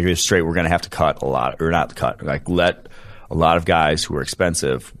bodies. Like they're straight, we're going to have to cut a lot, or not cut, like let a lot of guys who are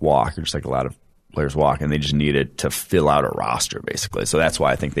expensive walk, or just like a lot of players walk, and they just needed to fill out a roster, basically. So that's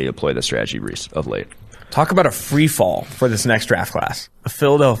why I think they employ the strategy of late. Talk about a free fall for this next draft class. The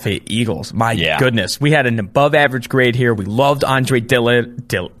Philadelphia Eagles. My goodness. We had an above-average grade here. We loved Andre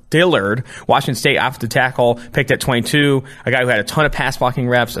Dillard, Washington State offensive tackle, picked at 22, a guy who had a ton of pass blocking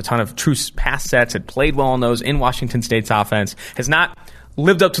reps, a ton of true pass sets, had played well on those in Washington State's offense, has not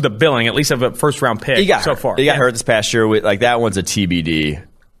lived up to the billing, at least of a first-round pick so far. He got hurt this past year. Like that one's a TBD.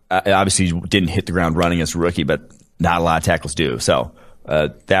 Obviously, didn't hit the ground running as a rookie, but not a lot of tackles do. So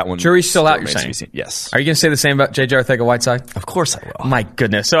that one, jury's still out. You're saying, yes. Are you going to say the same about J.J. Arcega-Whiteside? Of course I will. My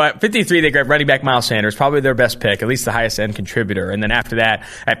goodness. So at 53, they grabbed running back Miles Sanders, probably their best pick, at least the highest end contributor. And then after that,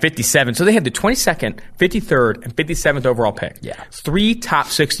 at 57, so they had the 22nd, 53rd, and 57th overall pick. Yeah, 3 top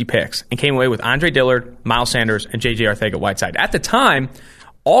 60 picks, and came away with Andre Dillard, Miles Sanders, and J.J. Arcega-Whiteside. At the time,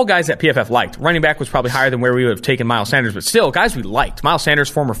 all guys that PFF liked. Running back was probably higher than where we would have taken Miles Sanders, but still, guys we liked. Miles Sanders,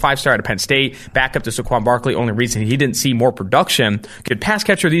 former 5-star out of Penn State, backup to Saquon Barkley. Only reason he didn't see more production. Good pass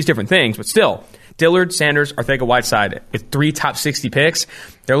catcher, these different things, but still, Dillard, Sanders, Arcega-Whiteside with 3 top 60 picks.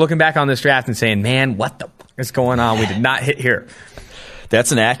 They're looking back on this draft and saying, man, what the fuck is going on? We did not hit here.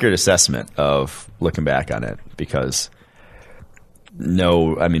 That's an accurate assessment of looking back on it because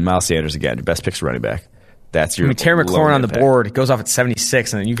Miles Sanders, again, your best pick's a running back. That's your Terry McLaurin on the board. It goes off at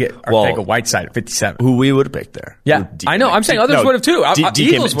 76, and then you get Arcega-Whiteside at 57. Who we would have picked there. Yeah, I know. I'm saying others would have too.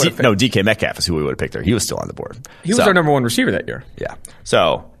 Eagles would have picked. No, DK Metcalf is who we would have picked there. He was still on the board. He was our number 1 receiver that year. Yeah.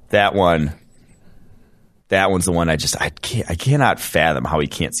 So that one's the one I cannot fathom how he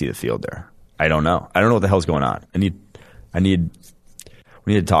can't see the field there. I don't know. I don't know what the hell's going on.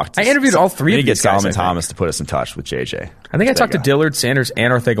 We need to talk to. I interviewed all 3 of these guys. Solomon Thomas to put us in touch with JJ. I think I talked to Dillard, Sanders,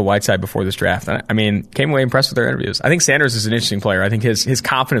 and Arcega-Whiteside before this draft. I mean, came away impressed with their interviews. I think Sanders is an interesting player. I think his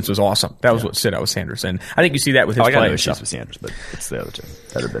confidence was awesome. That was what stood out with Sanders, and I think you see that with his play. I got no issues with Sanders, but it's the other two.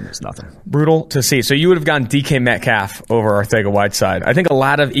 That have been just nothing. Brutal to see. So you would have gone DK Metcalf over Arcega-Whiteside. I think a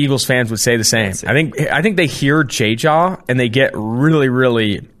lot of Eagles fans would say the same. I think they hear J-Jaw and they get really,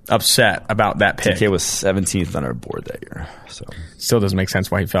 really upset about that pick. DK was 17th on our board that year. So still doesn't make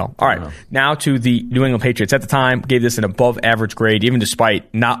sense why he fell. All right, now to the New England Patriots. At the time, gave this an above-average grade, even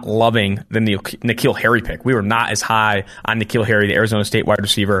despite not loving the N'Keal Harry pick. We were not as high on N'Keal Harry, the Arizona State wide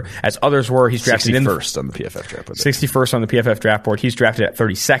receiver, as others were. He's drafted 61st on the PFF draft board. 61st on the PFF draft board. He's drafted at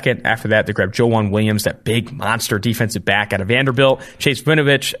 32nd. After that, they grabbed Joejuan Williams, that big monster defensive back out of Vanderbilt. Chase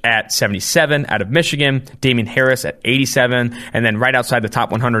Winovich at 77 out of Michigan. Damian Harris at 87. And then right outside the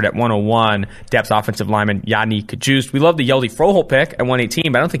top 100 Leonard at 101, depth offensive lineman Yadni Kajust. We love the Yeldy Froholt pick at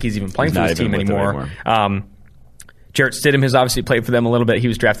 118, but I don't think he's even playing for this team anymore. Jarrett Stidham has obviously played for them a little bit. He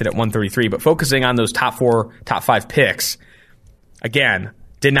was drafted at 133, but focusing on those top 4, top 5 picks, again,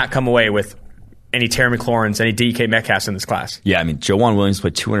 did not come away with any Terry McLaurins, any DK Metcalfs in this class. Yeah, I mean, Joejuan Williams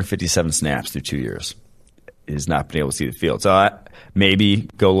played 257 snaps through 2 years. He's not been able to see the field. So maybe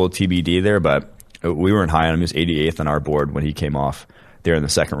go a little TBD there, but we weren't high on him. He was 88th on our board when he came off there in the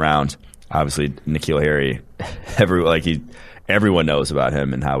second round. Obviously, N'Keal Harry, everyone knows about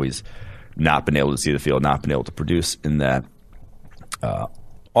him and how he's not been able to see the field, not been able to produce in that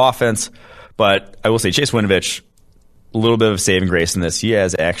offense. But I will say Chase Winovich, a little bit of saving grace in this. He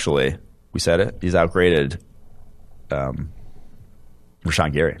has actually, we said it, he's outgraded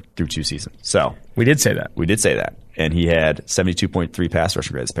Rashawn Gary through 2 seasons. So we did say that. We did say that. And he had 72.3 pass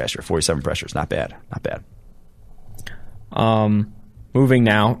rushing grades this past year, 47 pressures. Not bad. Not bad. Moving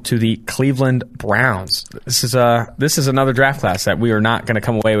now to the Cleveland Browns. This is another draft class that we are not going to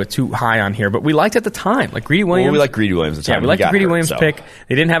come away with too high on here, but we liked at the time. Like Greedy Williams. Well, we liked Greedy Williams at the time. Yeah, we liked the Greedy Williams pick.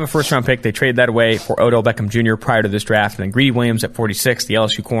 They didn't have a first-round pick. They traded that away for Odell Beckham Jr. prior to this draft. And then Greedy Williams at 46, the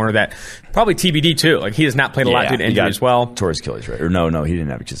LSU corner, that probably TBD too. Like he has not played a lot due to injury as well. Tore his Achilles, right? Or no, he didn't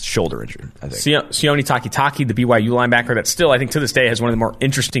have his shoulder injury, I think. Sione Takitaki, the BYU linebacker, that still, I think to this day, has one of the more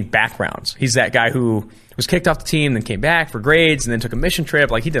interesting backgrounds. He's that guy who was kicked off the team, then came back for grades, and then took a mission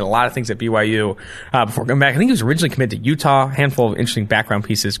trip. Like he did a lot of things at BYU before coming back. I think he was originally committed to Utah. A handful of interesting background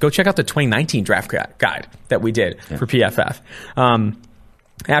pieces. Go check out the 2019 draft guide that we did for PFF.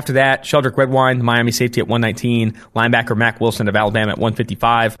 After that, Sheldrick Redwine, the Miami safety at 119. Linebacker Mack Wilson of Alabama at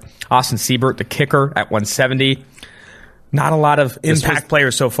 155. Austin Siebert, the kicker, at 170. Not a lot of impact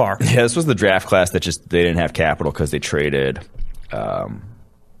players so far. Yeah, this was the draft class that just they didn't have capital because they traded. I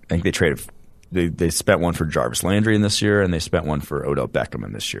think they traded. They spent one for Jarvis Landry in this year, and they spent one for Odell Beckham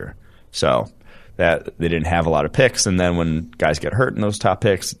in this year. So that they didn't have a lot of picks, and then when guys get hurt in those top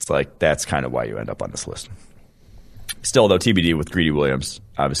picks, it's like that's kind of why you end up on this list. Still, though, TBD with Greedy Williams,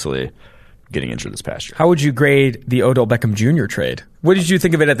 obviously getting injured this past year. How would you grade the Odell Beckham Jr. trade? What did you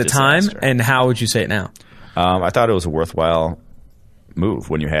think of it at the time, and how would you say it now? I thought it was a worthwhile move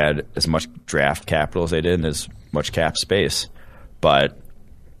when you had as much draft capital as they did and as much cap space, but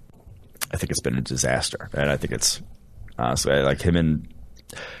I think it's been a disaster, and I think it's honestly like him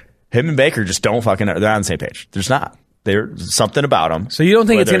and Baker just don't fucking. They're on the same page. There's not. There's something about them. So you don't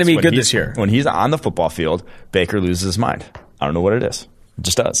think it's going to be good this year? When he's on the football field, Baker loses his mind. I don't know what it is. It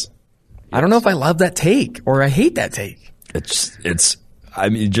just does. I don't know if I love that take or I hate that take. It's. I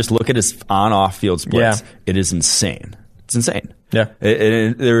mean, just look at his on-off field splits. Yeah. It is insane. It's insane. Yeah.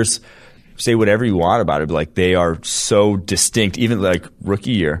 There's. Say whatever you want about it, but like they are so distinct, even like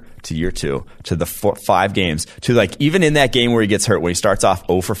rookie year to year 2 to the 5 games to like even in that game where he gets hurt when he starts off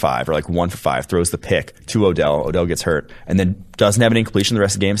 0 for 5 or like 1 for 5, throws the pick to Odell gets hurt and then doesn't have an incompletion the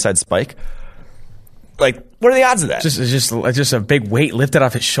rest of the game besides Spike. Like, what are the odds of that? Just a big weight lifted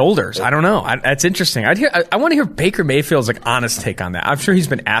off his shoulders. I don't know. That's interesting. I want to hear Baker Mayfield's like honest take on that. I'm sure he's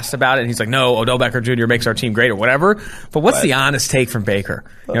been asked about it, and he's like, "No, Odell Beckham Jr. makes our team great," or whatever. But what's the honest take from Baker?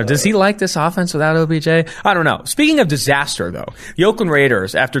 Does he like this offense without OBJ? I don't know. Speaking of disaster, though, the Oakland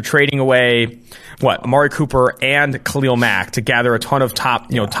Raiders, after trading away Amari Cooper and Khalil Mack to gather a ton of top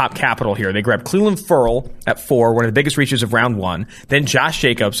capital here, they grabbed Cleveland Ferrell at 4, one of the biggest reaches of round 1. Then Josh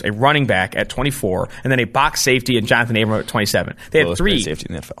Jacobs, a running back, at 24, and then a box safety and Jonathan Abram at 27. They had lowest grade safety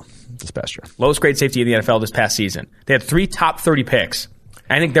in the NFL this past year. Lowest grade safety in the NFL this past season. They had 3 top 30 picks.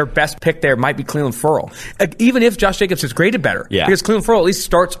 I think their best pick there might be Cleveland Ferrell. Even if Josh Jacobs is graded better. Yeah. Because Cleveland Ferrell at least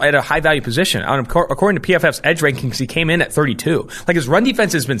starts at a high-value position. According to PFF's edge rankings, he came in at 32. Like, his run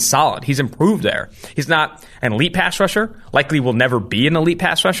defense has been solid. He's improved there. He's not an elite pass rusher. Likely will never be an elite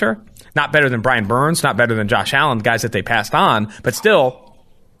pass rusher. Not better than Brian Burns. Not better than Josh Allen, guys that they passed on. But still,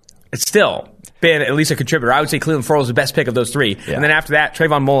 it's still been at least a contributor. I would say Cleveland Ferrell is the best pick of those 3. Yeah. And then after that,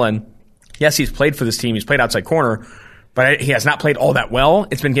 Trayvon Mullen. Yes, he's played for this team. He's played outside corner. But he has not played all that well.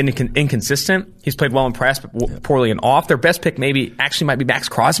 It's been getting inconsistent. He's played well in press, but poorly in off. Their best pick might be Max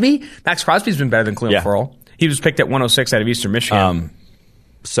Crosby. Max Crosby's been better than Cleveland Ferrell. He was picked at 106 out of Eastern Michigan.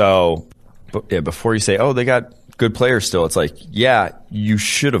 Before you say, they got good players still, it's like, you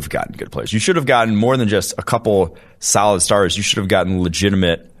should have gotten good players. You should have gotten more than just a couple solid stars. You should have gotten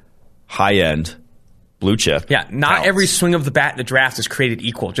legitimate, high-end, blue chip. Yeah, not every swing of the bat in the draft is created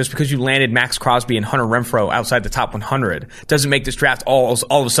equal. Just because you landed Max Crosby and Hunter Renfrow outside the top 100 doesn't make this draft all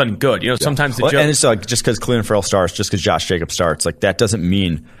of a sudden good. Sometimes the joke. And it's like just because Cleveland Ferrell starts, just because Josh Jacobs starts, like that doesn't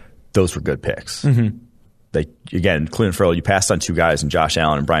mean those were good picks. Mm-hmm. Like again, Cleveland Ferrell, you passed on 2 guys, and Josh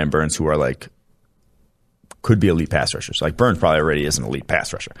Allen and Brian Burns, who are like could be elite pass rushers. Like Burns probably already is an elite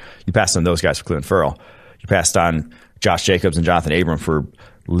pass rusher. You passed on those guys for Clelin Ferrell. You passed on Josh Jacobs and Jonathan Abram for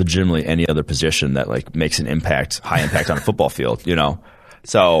legitimately any other position that like makes an impact, high impact on a football field, you know?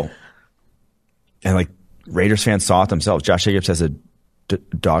 So, and like Raiders fans saw it themselves. Josh Jacobs has a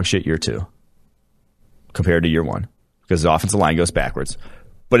dog shit year 2 compared to year 1 because the offensive line goes backwards.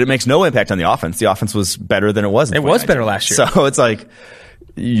 But it makes no impact on the offense. The offense was better than it was in 2019. It was better last year. So it's like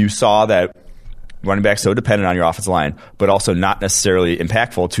you saw that running back so dependent on your offensive line, but also not necessarily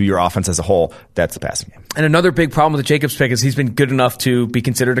impactful to your offense as a whole. That's the passing game. And another big problem with the Jacobs pick is he's been good enough to be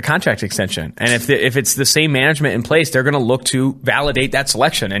considered a contract extension. And if it's the same management in place, they're going to look to validate that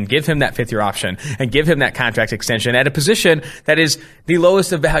selection and give him that 5th-year option and give him that contract extension at a position that is the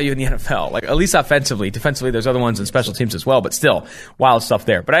lowest of value in the NFL. Like, at least offensively. Defensively, there's other ones in special teams as well, but still, wild stuff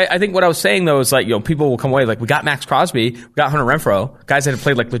there. But I think what I was saying, though, is like, you know, people will come away like, we got Max Crosby, we got Hunter Renfrow, guys that have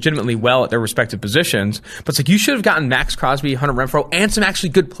played like legitimately well at their respective positions. But it's like, you should have gotten Max Crosby, Hunter Renfrow, and some actually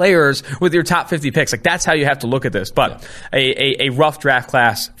good players with your top 50 picks. Like, that's how you have to look at this. But a rough draft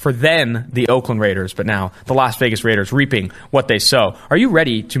class for then the Oakland Raiders, but now the Las Vegas Raiders reaping what they sow. Are you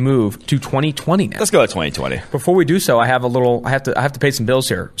ready to move to 2020 now? Let's go to 2020. Before we do so, I have to pay some bills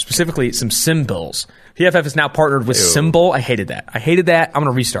here, specifically some Sim bills. PFF is now partnered with Symbol. I hated that. I'm going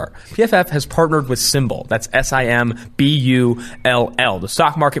to restart. PFF has partnered with Symbol. That's SIMBULL, the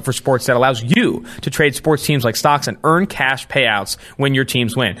stock market for sports that allows you to trade sports teams like stocks and earn cash payouts when your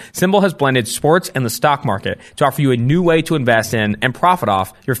teams win. Symbol has blended sports and the stock market to offer you a new way to invest in and profit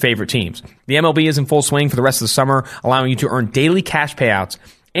off your favorite teams. The MLB is in full swing for the rest of the summer, allowing you to earn daily cash payouts.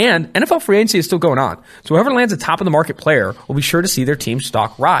 And NFL free agency is still going on. So whoever lands a top of the market player will be sure to see their team's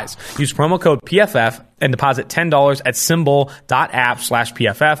stock rise. Use promo code PFF and deposit $10 at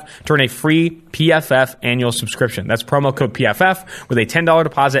symbol.app/PFF to earn a free PFF annual subscription. That's promo code PFF with a $10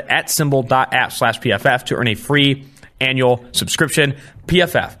 deposit at symbol.app/PFF to earn a free annual subscription.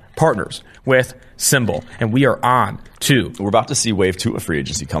 PFF partners with Symbol. And we are on to... We're about to see Wave 2 of free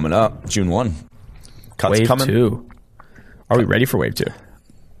agency coming up, June 1. Cuts Wave coming. 2. Are we ready for Wave 2?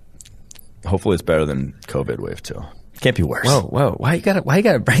 Hopefully it's better than COVID Wave 2. Can't be worse. Whoa. Why you gotta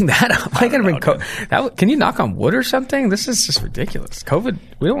bring that up? Why you gotta bring COVID? Can you knock on wood or something? This is just ridiculous. COVID,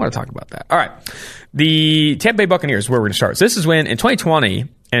 we don't want to talk about that. All right. The Tampa Bay Buccaneers is where we're going to start. So this is when in 2020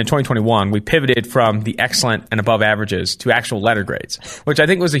 and in 2021, we pivoted from the excellent and above averages to actual letter grades, which I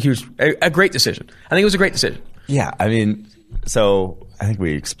think was a great decision. I think it was a great decision. Yeah. I mean, so I think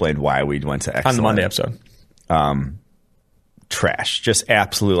we explained why we went to excellent. On the Monday episode. Trash. Just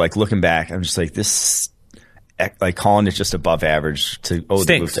absolute, like looking back, I'm just like this, like calling it just above average to,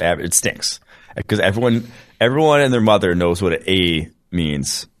 they moved to average. It stinks. Because everyone and their mother knows what an A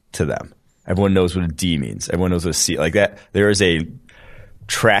means to them. Everyone knows what a D means. Everyone knows what a C, like that. There is a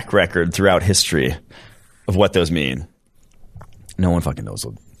track record throughout history of what those mean. No one fucking knows.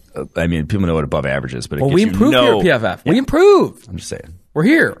 I mean, people know what above average is, but we improved here at PFF. Yeah. We improved. I'm just saying. We're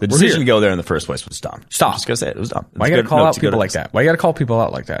here. The decision to go there in the first place was dumb. Stop. I'm just going to say it. It was dumb. Why you got to call out people like that? Why you got to call people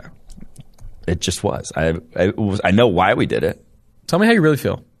out like that? It just was. I know why we did it. Tell me how you really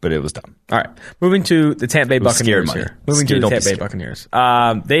feel. But it was dumb. All right. Moving to the Tampa Bay Buccaneers here. Moving to the Tampa Bay Buccaneers.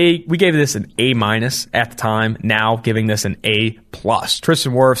 We gave this an A- at the time. Now giving this an A+.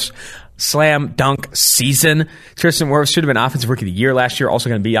 Tristan Wirfs slam dunk season. Tristan Wirfs should have been Offensive Rookie of the Year last year. Also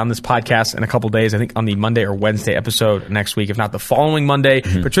going to be on this podcast in a couple days. I think on the Monday or Wednesday episode next week, if not the following Monday.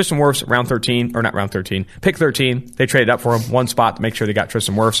 Mm-hmm. But Tristan Wirfs, pick 13. They traded up for him one spot to make sure they got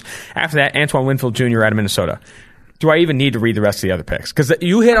Tristan Wirfs. After that, Antoine Winfield Jr. out of Minnesota. Do I even need to read the rest of the other picks? Because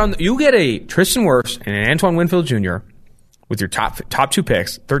you get a Tristan Wirfs and an Antoine Winfield Jr. with your top 2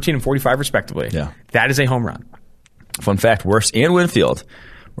 picks, 13 and 45 respectively. Yeah. That is a home run. Fun fact, Wirfs and Winfield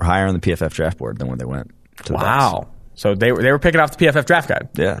were higher on the PFF draft board than when they went to the Bucs. So they were picking off the PFF draft guide.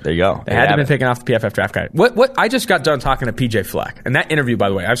 Yeah, there you go. They had to have been picking off the PFF draft guide. What I just got done talking to PJ Fleck, and that interview, by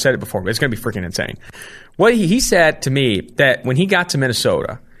the way, I've said it before, but it's going to be freaking insane. What he said to me that when he got to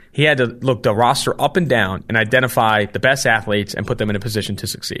Minnesota, he had to look the roster up and down and identify the best athletes and put them in a position to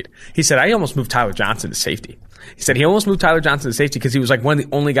succeed. He said, I almost moved Tyler Johnson to safety. He said he almost moved Tyler Johnson to safety because he was like one of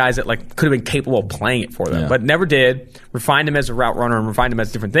the only guys that like could have been capable of playing it for them, but never did. Refined him as a route runner and refined him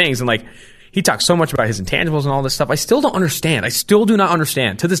as different things. And like, he talks so much about his intangibles and all this stuff. I still don't understand. I still do not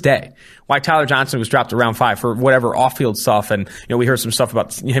understand to this day why Tyler Johnson was dropped to round 5 for whatever off-field stuff. And, we heard some stuff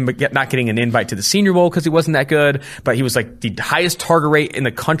about him not getting an invite to the Senior Bowl because he wasn't that good, but he was like the highest target rate in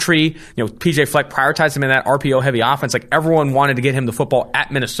the country. PJ Fleck prioritized him in that RPO-heavy offense. Like everyone wanted to get him the football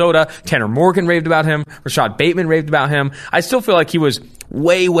at Minnesota. Tanner Morgan raved about him. Rashad Bateman raved about him. I still feel like he was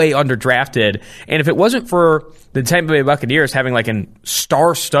way, way underdrafted. And if it wasn't for the Tampa Bay Buccaneers having like a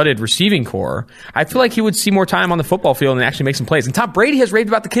star-studded receiving core, I feel like he would see more time on the football field and actually make some plays. And Tom Brady has raved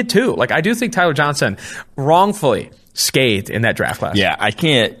about the kid too. Like, I do think Tyler Johnson wrongfully scathed in that draft class. Yeah,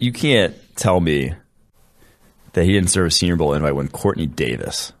 you can't tell me that he didn't serve a Senior Bowl invite when Courtney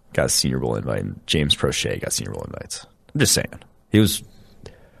Davis got a Senior Bowl invite and James Prochet got Senior Bowl invites. I'm just saying. He was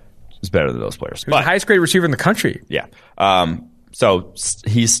better than those players. He was the highest graded receiver in the country. Yeah. So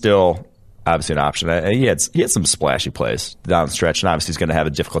he's still obviously an option. He had some splashy plays down the stretch, and obviously he's going to have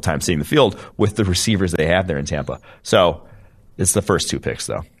a difficult time seeing the field with the receivers they have there in Tampa. So it's the first 2 picks,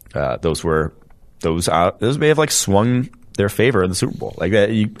 though. Those may have like swung their favor in the Super Bowl. Like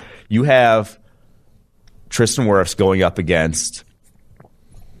that, you have Tristan Wirfs going up against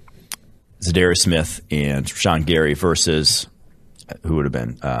Zadarius Smith and Rashawn Gary versus who would have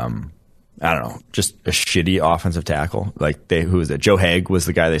been, I don't know, just a shitty offensive tackle. Like who was that? Joe Haeg was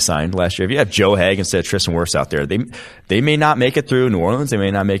the guy they signed last year. If you have Joe Haeg instead of Tristan Wirfs out there, they may not make it through New Orleans. They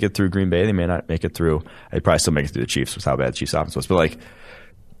may not make it through Green Bay. They may not make it through. They probably still make it through the Chiefs with how bad the Chiefs offense was. But like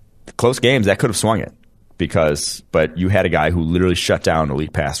close games, that could have swung it but you had a guy who literally shut down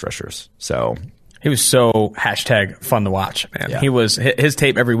elite pass rushers. So. He was so #fun to watch, man. Yeah. His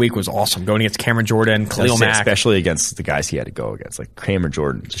tape every week was awesome. Going against Cameron Jordan, Khalil Mack, especially against the guys he had to go against, like Cameron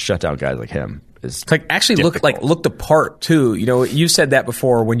Jordan, to shut down guys like him is like actually looked the part too. You know, you said that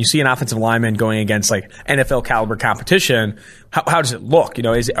before. When you see an offensive lineman going against like NFL caliber competition, how does it look? You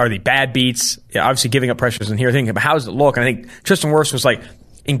know, are they bad beats? Yeah, obviously giving up pressures and here thinking, but how does it look? And I think Tristan Wirfs was like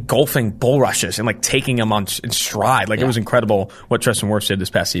engulfing bull rushes and like taking them in stride. Like it was incredible what Tristan Wirfs did this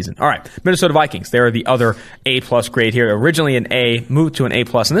past season. All right, Minnesota Vikings. They're the other A+ grade here. Originally an A, moved to an A+,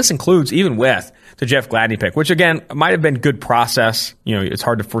 and this includes even with the Jeff Gladney pick, which again might have been good process. You know, it's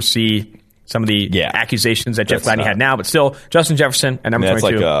hard to foresee some of the accusations that Jeff Gladney had now, but still, Justin Jefferson at number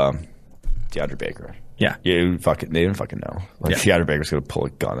 22. That's like DeAndre Baker. Yeah, they didn't fucking know. Like DeAndre Baker's going to pull a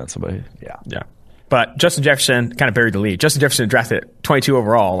gun at somebody. Yeah. But Justin Jefferson kind of buried the lead. Justin Jefferson drafted at 22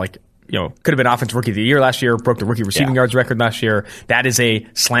 overall. Like, you know, could have been Offensive Rookie of the Year last year, broke the rookie receiving yards record last year. That is a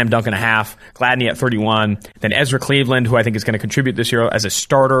slam dunk and a half. Gladney at 31. Then Ezra Cleveland, who I think is going to contribute this year as a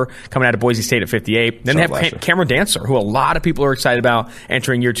starter, coming out of Boise State at 58. Then they have Cameron Dancer, who a lot of people are excited about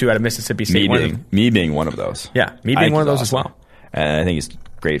entering year 2 out of Mississippi State. Me being one of those. Yeah, me being one of those awesome as well. And I think he's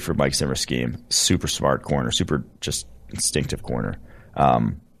great for Mike Zimmer's scheme. Super smart corner, super just instinctive corner.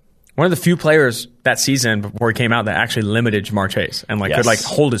 One of the few players that season before he came out that actually limited Ja'Marr Chase and could like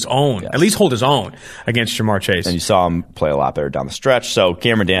hold his own, at least hold his own against Ja'Marr Chase. And you saw him play a lot better down the stretch. So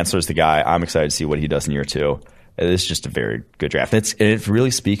Cameron Dancer is the guy. I'm excited to see what he does in year 2. It's just a very good draft. It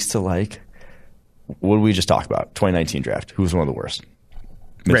really speaks to like what did we just talk about? 2019 draft. Who was one of the worst?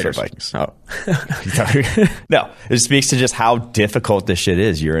 Minnesota Vikings. Oh. No, it speaks to just how difficult this shit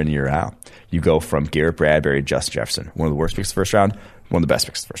is year in, year out. You go from Garrett Bradbury, Justin Jefferson, one of the worst picks of the first round, one of the best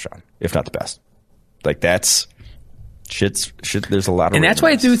picks of the first round, if not the best. Like that's shit. There's a lot of, and that's why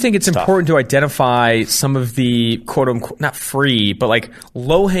I do think it's important to identify some of the quote unquote not free, but like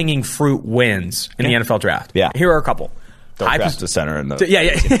low hanging fruit wins in the NFL draft. Yeah, here are a couple. Don't draft the center in the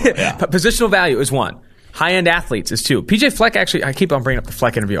Positional value is one. High-end athletes is 2. PJ Fleck, actually, I keep on bringing up the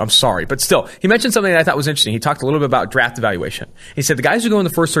Fleck interview. I'm sorry. But still, he mentioned something that I thought was interesting. He talked a little bit about draft evaluation. He said the guys who go in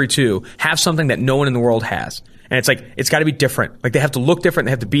the first 32 have something that no one in the world has. And it's like, it's got to be different. Like, they have to look different.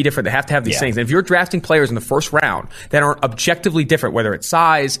 They have to be different. They have to have these things. And if you're drafting players in the first round that are objectively different, whether it's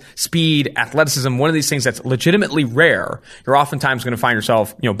size, speed, athleticism, one of these things that's legitimately rare, you're oftentimes going to find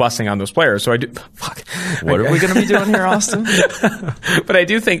yourself, busting on those players. So I do, What are we going to be doing here, Austin? But I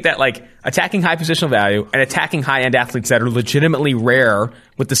do think that, like, attacking high positional value and attacking high-end athletes that are legitimately rare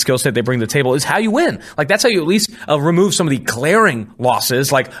with the skill set they bring to the table is how you win. Like, that's how you at least remove some of the glaring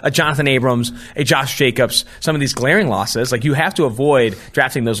losses, like a Jonathan Abrams, a Josh Jacobs, some of these glaring losses. Like, you have to avoid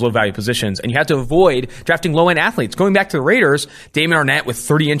drafting those low-value positions, and you have to avoid drafting low-end athletes. Going back to the Raiders, Damon Arnett with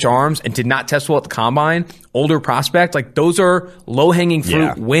 30-inch arms and did not test well at the combine, older prospect, like, those are low-hanging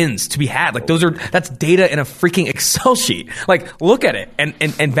fruit wins to be had. Like, that's data in a freaking Excel sheet. Like, look at it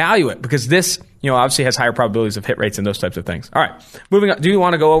and value it, because this, obviously has higher probabilities of hit rates and those types of things. All right, moving on. Do you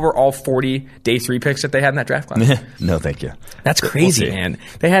want to go over all 40 day 3 picks that they had in that draft class? No, thank you. That's crazy, man.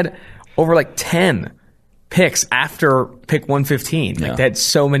 They had over like 10 picks after pick 115. Like, they had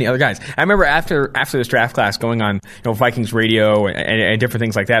so many other guys. I remember after this draft class going on, Vikings radio and different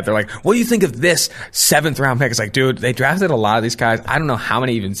things like that. They're like, "What do you think of this 7th round pick?" It's like, dude, they drafted a lot of these guys. I don't know how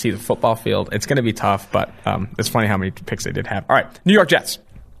many even see the football field. It's going to be tough, but it's funny how many picks they did have. All right, New York Jets.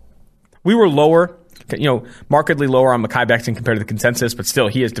 We were lower, markedly lower on Mekhi Becton compared to the consensus, but still,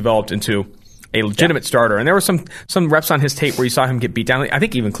 he has developed into a legitimate starter. And there were some reps on his tape where you saw him get beat down. I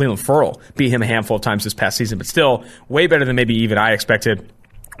think even Cleveland Ferrell beat him a handful of times this past season, but still way better than maybe even I expected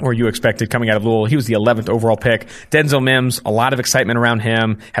or you expected coming out of Louisville. He was the 11th overall pick. Denzel Mims, a lot of excitement around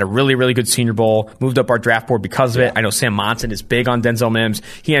him, had a really, really good Senior Bowl, moved up our draft board because of it. I know Sam Monson is big on Denzel Mims.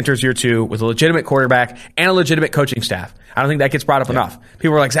 He enters year 2 with a legitimate quarterback and a legitimate coaching staff. I don't think that gets brought up enough.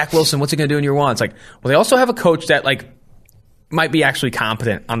 People are like, Zach Wilson, what's he going to do in year 1? It's like, well, they also have a coach that might be actually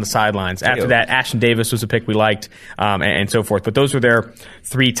competent on the sidelines. After that, Ashton Davis was a pick we liked, and so forth. But those were their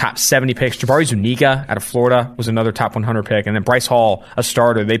 3 top 70 picks. Jabari Zuniga out of Florida was another top 100 pick. And then Bryce Hall, a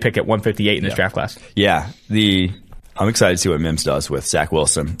starter, they pick at 158 in this draft class. Yeah. I'm excited to see what Mims does with Zach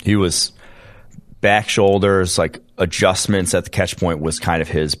Wilson. He was back, shoulders, adjustments at the catch point was kind of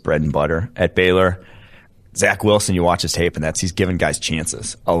his bread and butter at Baylor. Zach Wilson, you watch his tape, and he's giving guys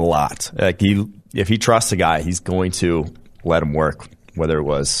chances a lot. If he trusts a guy, he's going to let him work, whether it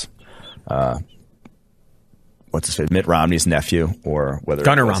was Mitt Romney's nephew, or whether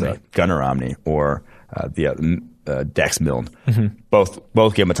Gunnar it was Romney. Gunnar Romney, or Dex Milne. Mm-hmm.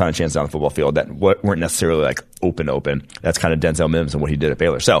 Both gave him a ton of chances on the football field that weren't necessarily open. That's kind of Denzel Mims and what he did at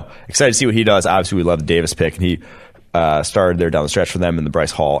Baylor. So excited to see what he does. Obviously, we love the Davis pick, and he started there down the stretch for them, and the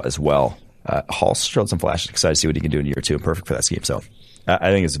Bryce Hall as well. Hall showed some flashes. Excited to see what he can do in year 2. Perfect for that scheme. So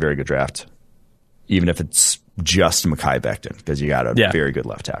I think it's a very good draft, even if it's just Mekhi Becton, because you got a very good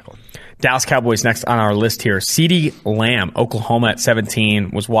left tackle. Dallas Cowboys next on our list here. CeeDee Lamb, Oklahoma at 17,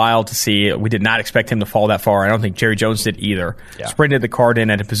 was wild to see. We did not expect him to fall that far. I don't think Jerry Jones did either. Yeah. Sprinted the card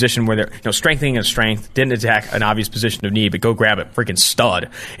in at a position where they're strengthening a strength, didn't attack an obvious position of need, but go grab a freaking stud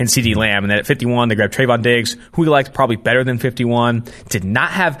in CeeDee Lamb. And then at 51, they grabbed Trayvon Diggs, who we liked probably better than 51. Did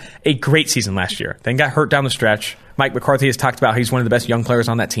not have a great season last year. Then got hurt down the stretch. Mike McCarthy has talked about he's one of the best young players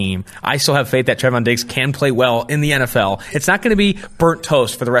on that team. I still have faith that Trayvon Diggs can play well in the NFL. It's not going to be burnt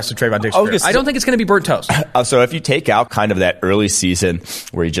toast for the rest of Trayvon Diggs' career. I don't think it's going to be burnt toast. So if you take out kind of that early season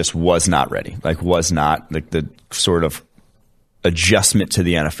where he just was not ready, was not the sort of adjustment to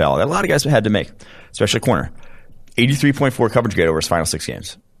the NFL that a lot of guys had to make, especially corner. 83.4 coverage grade over his final 6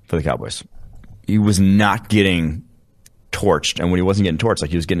 games for the Cowboys. He was not getting torched, and when he wasn't getting torched,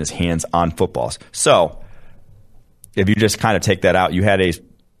 he was getting his hands on footballs. So if you just kind of take that out, you had a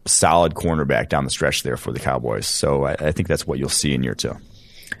solid cornerback down the stretch there for the Cowboys. So I think that's what you'll see in year 2.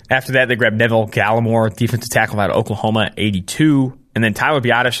 After that, they grabbed Neville Gallimore, defensive tackle out of Oklahoma at 82. And then Tyler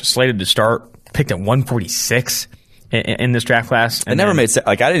Biadasz, slated to start, picked at 146 in this draft class. It never made sense.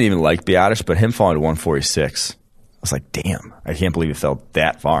 I didn't even like Biadasz, but him falling to 146, I was like, damn, I can't believe he fell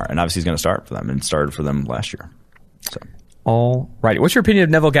that far. And obviously he's going to start for them, and started for them last year. So, all righty. What's your opinion of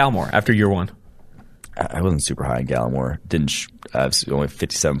Neville Gallimore after year 1? I wasn't super high in Gallimore. Only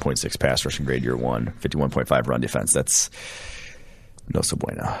 57.6 pass rushing grade year 1, 51.5 run defense. That's no so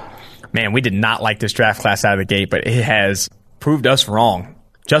bueno. Man, we did not like this draft class out of the gate, but it has proved us wrong.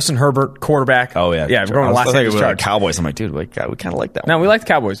 Justin Herbert, quarterback. Oh, yeah. Yeah, we're going to Los Angeles Chargers. Cowboys. I'm like, dude, we kind of like that one. No, we like the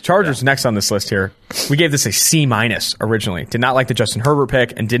Cowboys. Chargers next on this list here. We gave this a C- originally. Did not like the Justin Herbert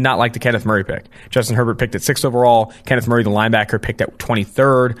pick and did not like the Kenneth Murray pick. Justin Herbert picked at 6th overall. Kenneth Murray, the linebacker, picked at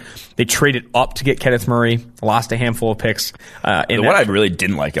 23rd. They traded up to get Kenneth Murray. Lost a handful of picks. What I really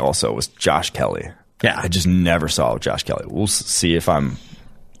didn't like also was Josh Kelly. Yeah. I just never saw Josh Kelly. We'll see if I'm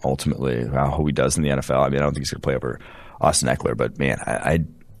ultimately how he does in the NFL. I mean, I don't think he's going to play over Austin Eckler, but man,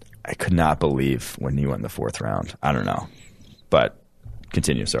 I could not believe when he went in the 4th round. I don't know. But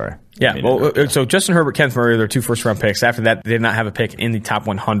continue, sorry. Yeah, so Justin Herbert, Kenneth Murray, they're 2 first-round picks. After that, they did not have a pick in the top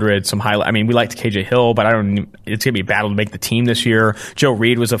 100. We liked KJ Hill, but it's going to be a battle to make the team this year. Joe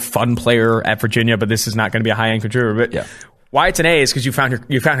Reed was a fun player at Virginia, but this is not going to be a high-end contributor. But why it's an A is because you found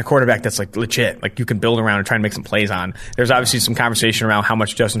a quarterback that's legit, you can build around and try and make some plays on. There's obviously some conversation around how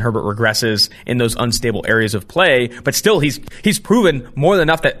much Justin Herbert regresses in those unstable areas of play, but still he's proven more than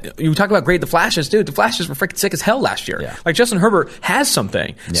enough that you talk about grade the flashes, dude. The flashes were freaking sick as hell last year. Yeah. Justin Herbert has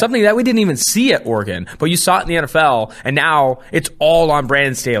something that we didn't even see at Oregon, but you saw it in the NFL, and now it's all on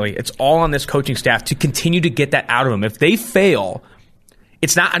Brandon Staley. It's all on this coaching staff to continue to get that out of him. If they fail,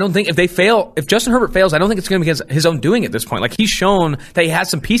 it's not, I don't think if Justin Herbert fails, I don't think it's going to be his own doing at this point. He's shown that he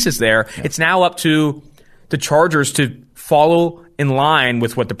has some pieces there. Yeah. It's now up to the Chargers to follow in line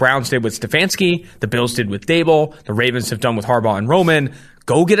with what the Browns did with Stefanski, the Bills did with Dable, the Ravens have done with Harbaugh and Roman.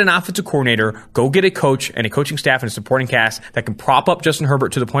 Go get an offensive coordinator, go get a coach and a coaching staff and a supporting cast that can prop up Justin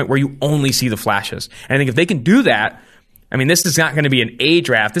Herbert to the point where you only see the flashes. And I think if they can do that, this is not going to be an A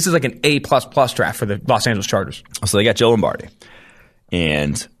draft. This is like an A++ draft for the Los Angeles Chargers. So they got Joe Lombardi.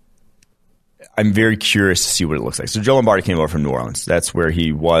 And I'm very curious to see what it looks like. So Joe Lombardi came over from New Orleans. That's where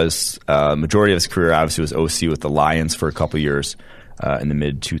he was. Majority of his career, obviously, was OC with the Lions for a couple years. in the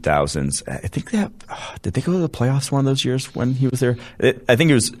mid 2000s. I think did they go to the playoffs one of those years when he was there? I think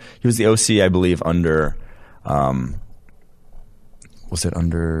he was the OC, I believe, under. Was it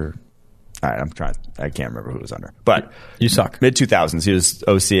under? I can't remember who it was under. But you suck. Mid 2000s, he was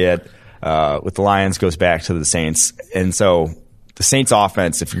OC with the Lions. Goes back to the Saints, and so the Saints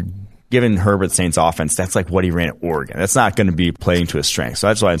offense, if you're given Herbert Saints offense, that's like what he ran at Oregon. That's not going to be playing to his strength. So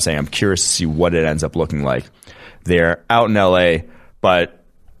that's why I'm saying I'm curious to see what it ends up looking like there out in LA. But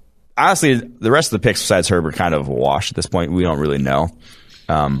honestly, the rest of the picks besides Herbert kind of a wash at this point. We don't really know.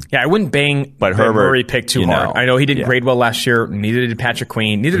 I wouldn't bang Herbert, Murray pick too hard. I know he didn't grade well last year. Neither did Patrick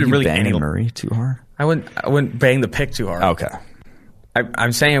Queen. Neither did really any. Murray too hard? I wouldn't bang the pick too hard. Okay.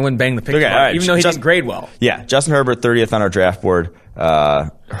 I'm saying I wouldn't bang the pick too hard, even though he didn't grade well. Yeah, Justin Herbert, 30th on our draft board.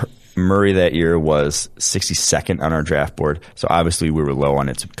 Murray that year was 62nd on our draft board, so obviously we were low on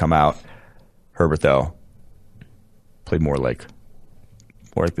it to come out. Herbert, though, played more like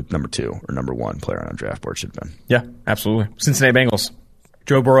the number 2 or number 1 player on our draft board should have been. Yeah, absolutely. Cincinnati Bengals.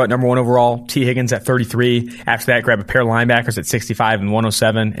 Joe Burrow at number 1 overall, T. Higgins at 33. After that, grab a pair of linebackers at 65 and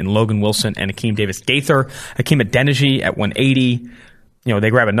 107, and Logan Wilson and Akeem Davis-Gaither. Hakeem Adeniji at 180. They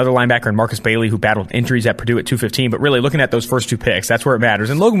grab another linebacker in Marcus Bailey, who battled injuries at Purdue at 215. But really, looking at those first 2 picks, that's where it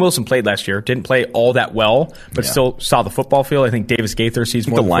matters. And Logan Wilson played last year. Didn't play all that well, but still saw the football field. I think Davis Gaither sees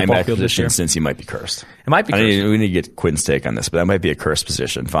more of the football field this year. Since he might be cursed. It might be cursed. We need to get Quinn's take on this, but that might be a cursed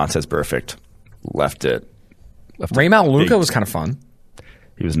position. Fontes perfect. Left it. Ray Maluka was kind of fun.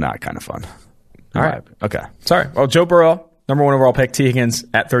 He was not kind of fun. All right. Okay. Sorry. Well, Joe Burrow, number 1 overall pick, T. Higgins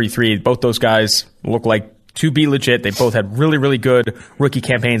at 33. Both those guys look like to be legit. They both had really, really good rookie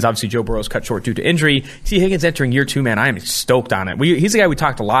campaigns. Obviously, Joe Burrow's cut short due to injury. T. Higgins entering year 2, man, I am stoked on it. He's the guy we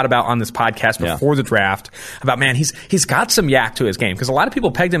talked a lot about on this podcast before the draft about, man, he's got some yak to his game because a lot of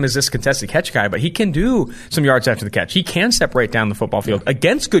people pegged him as this contested catch guy, but he can do some yards after the catch. He can separate down the football field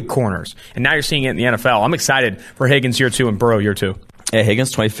against good corners, and now you're seeing it in the NFL. I'm excited for Higgins year 2 and Burrow year 2. Yeah,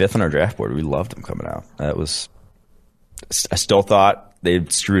 Higgins 25th on our draft board. We loved him coming out. I still thought they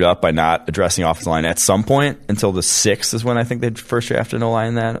screwed up by not addressing offensive line at some point until the 6th is when I think they first drafted no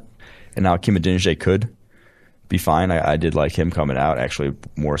line that. And now Hakeem Adeniji could be fine. I did like him coming out, actually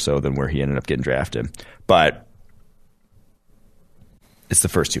more so than where he ended up getting drafted. But it's the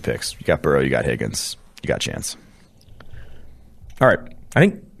first 2 picks. You got Burrow, you got Higgins, you got chance. All right. I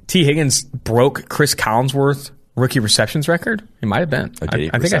think T. Higgins broke Chris Collinsworth rookie receptions record? It might have been.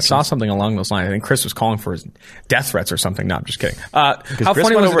 I think I saw something along those lines. I think Chris was calling for his death threats or something. No, I'm just kidding. How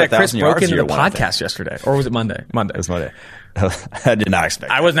funny was it that Chris broke into the podcast yesterday? Or was it Monday? Monday. It was Monday. I did not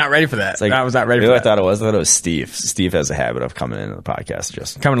expect I was not ready for that. I was not ready for that. I thought it was? I thought it was Steve. Steve has a habit of coming into the podcast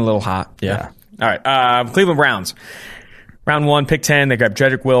just coming a little hot. Yeah. All right. Cleveland Browns. Round 1, pick 10. They grabbed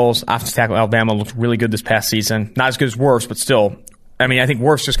Jedrick Wills. Offensive tackle Alabama looked really good this past season. Not as good as Wirfs, but still. I mean, I think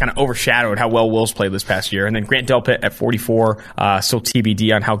Wirfs just kind of overshadowed how well Wills played this past year. And then Grant Delpit at 44, still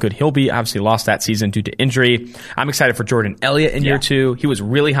TBD on how good he'll be. Obviously lost that season due to injury. I'm excited for Jordan Elliott in year 2. He was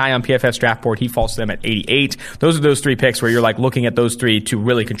really high on PFF's draft board. He falls to them at 88. Those are those 3 picks where you're like looking at those 3 to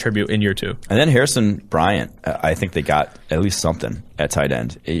really contribute in year 2. And then Harrison Bryant, I think they got at least something at tight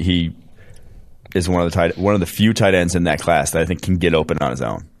end. He is one of the few tight ends in that class that I think can get open on his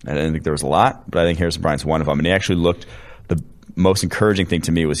own. And I didn't think there was a lot, but I think Harrison Bryant's one of them. And he actually looked most encouraging thing to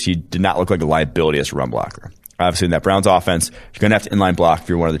me was he did not look like a liability as a run blocker. Obviously, in that Browns offense, you're going to have to inline block if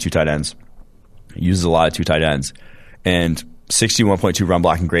you're one of the 2 tight ends. He uses a lot of 2 tight ends. And 61.2 run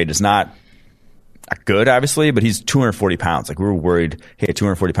blocking grade is not good, obviously, but he's 240 pounds. Like, we were worried, hey, at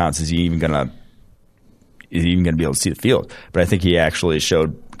 240 pounds, is he even going to be able to see the field? But I think he actually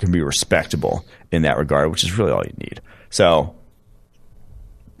can be respectable in that regard, which is really all you need. So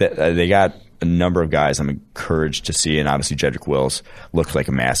they got a number of guys I'm encouraged to see, and obviously Jedrick Wills looked like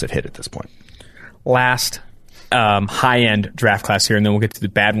a massive hit at this point. Last high-end draft class here, and then we'll get to the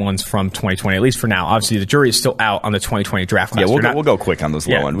bad ones from 2020, at least for now. Obviously, the jury is still out on the 2020 draft class. Yeah, we'll go quick on those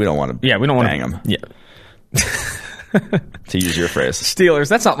low end. We don't want to bang them. Yeah. To use your phrase. Steelers.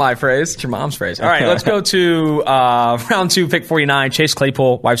 That's not my phrase. It's your mom's phrase. All right, let's go to round 2, pick 49. Chase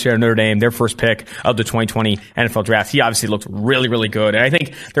Claypool, wide receiver of Notre Dame, their first pick of the 2020 NFL draft. He obviously looked really, really good. And I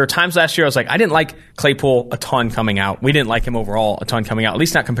think there were times last year I was like, I didn't like Claypool a ton coming out. We didn't like him overall a ton coming out, at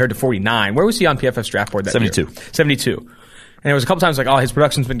least not compared to 49. Where was he on PFF's draft board that 72. year? 72. And there was a couple times like, oh, his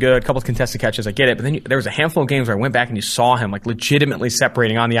production's been good, a couple of contested catches, I get it. But then there was a handful of games where I went back and you saw him like legitimately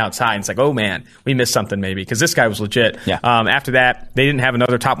separating on the outside. And it's like, oh man, we missed something maybe, because this guy was legit. Yeah. After that, they didn't have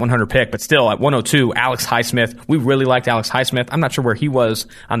another top 100 pick, but still at 102, Alex Highsmith. We really liked Alex Highsmith. I'm not sure where he was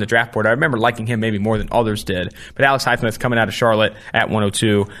on the draft board. I remember liking him maybe more than others did. But Alex Highsmith coming out of Charlotte at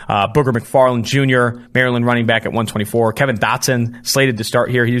 102. Booger McFarland Jr., Maryland running back at 124. Kevin Dotson slated to start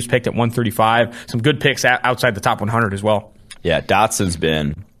here. He was picked at 135. Some good picks outside the top 100 as well. Yeah, Dotson's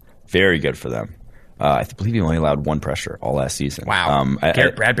been very good for them. I believe he only allowed one pressure all last season. Wow.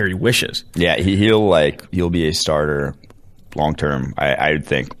 Garrett Bradbury wishes. Yeah, he'll be a starter long term. I would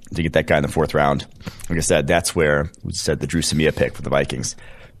think to get that guy in the 4th round. Like I said, that's where we said the Drew Samia pick for the Vikings.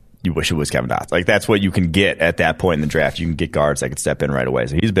 You wish it was Kevin Dotson. Like that's what you can get at that point in the draft. You can get guards that can step in right away.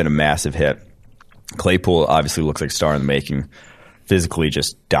 So he's been a massive hit. Claypool obviously looks like a star in the making. Physically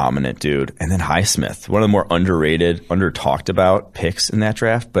just dominant dude. And then Highsmith, one of the more underrated, under-talked about picks in that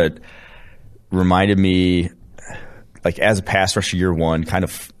draft, but reminded me, like as a pass rusher year one, kind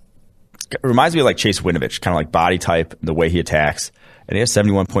of reminds me of like Chase Winovich, kind of like body type, the way he attacks. And he has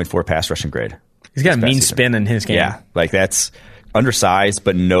 71.4 pass rushing grade. He's got a mean spin in his game. Yeah, like that's undersized,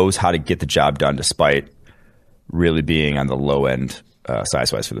 but knows how to get the job done despite really being on the low end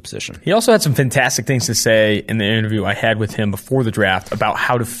size-wise for the position. He also had some fantastic things to say in the interview I had with him before the draft about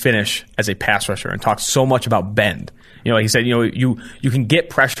how to finish as a pass rusher, and talked so much about bend. You know, he said, you can get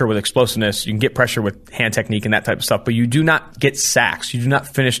pressure with explosiveness, you can get pressure with hand technique and that type of stuff, but you do not get sacks, you do not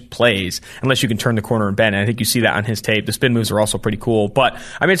finish plays unless you can turn the corner and bend. And I think you see that on his tape. The spin moves are also pretty cool, but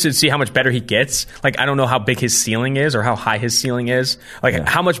I'm interested to see how much better he gets. Like, I don't know how big his ceiling is or how high his ceiling is. Like,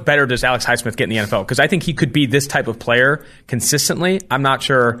 how much better does Alex Highsmith get in the NFL? Because I think he could be this type of player consistently. I'm not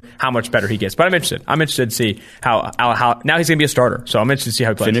sure how much better he gets, but I'm interested. I'm interested to see how now he's going to be a starter, so I'm interested to see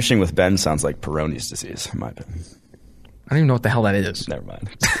how he plays. Finishing with bend sounds like Peyronie's disease, in my opinion. I don't even know what the hell that is. Never mind.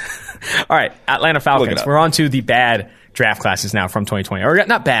 All right, Atlanta Falcons. We're on to the bad draft classes now from 2020. Or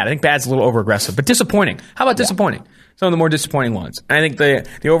not bad. I think bad's a little over-aggressive, but disappointing. How about disappointing? Some of the more disappointing ones. And I think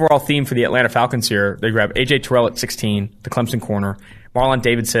the overall theme for the Atlanta Falcons here, they grab A.J. Terrell at 16, the Clemson corner. Marlon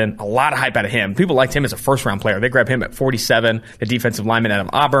Davidson, a lot of hype out of him. People liked him as a first-round player. They grabbed him at 47, the defensive lineman out of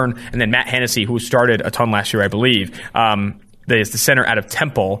Auburn, and then Matt Hennessy, who started a ton last year, I believe, is the center out of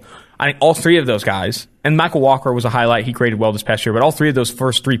Temple. I think all three of those guys, and Michael Walker was a highlight. He graded well this past year, but all three of those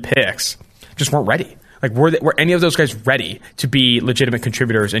first 3 picks just weren't ready. Like, were any of those guys ready to be legitimate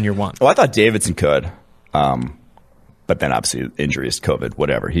contributors in year one? Well, I thought Davidson could, but then obviously injuries, COVID,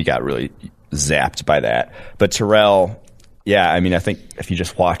 whatever. He got really zapped by that. But Terrell, yeah, I mean, I think if you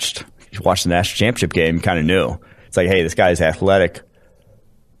just watched the national championship game, you kind of knew. It's like, hey, this guy is athletic,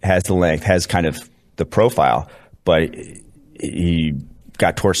 has the length, has kind of the profile, but he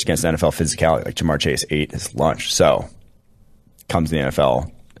got torched against NFL physicality. Like Jamar Chase ate his lunch. So comes to the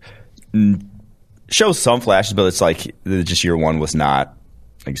NFL, shows some flashes, but it's like just year one was not,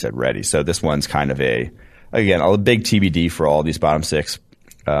 like you said, ready. So this one's kind of a big TBD for all these bottom 6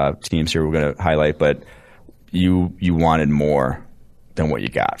 teams here we're going to highlight, but you wanted more than what you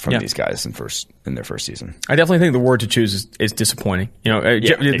got from these guys in their first season. I definitely think the word to choose is disappointing. You know,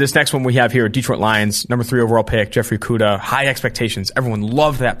 this next one we have here, Detroit Lions, number 3 overall pick, Jeffrey Okudah, high expectations. Everyone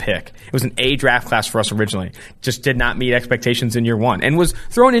loved that pick. It was an A draft class for us originally. Just did not meet expectations in year one and was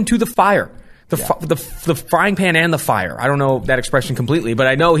thrown into the fire. The frying pan and the fire. I don't know that expression completely, but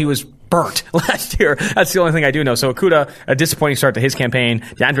I know he was burnt last year. That's the only thing I do know. So Okudah, a disappointing start to his campaign.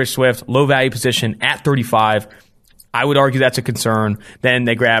 DeAndre Swift, low value position at 35. I would argue that's a concern. Then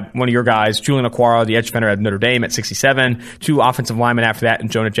they grab one of your guys, Julian Okwara, the edge defender at Notre Dame at 67. 2 offensive linemen after that,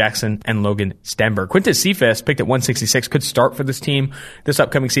 and Jonah Jackson and Logan Stenberg. Quintez Cephas, picked at 166, could start for this team this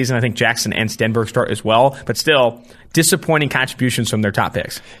upcoming season. I think Jackson and Stenberg start as well. But still, disappointing contributions from their top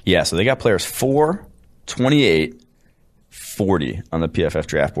picks. Yeah, so they got players 4, 28, 40 on the PFF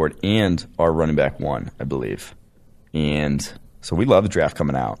draft board, and our running back 1, I believe. And so we love the draft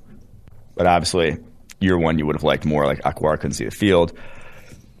coming out. But obviously, year one, you would have liked more. Like Okwara couldn't see the field.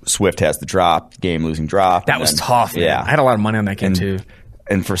 Swift has the drop, game-losing drop. That was tough, man. Yeah. I had a lot of money on that game, too.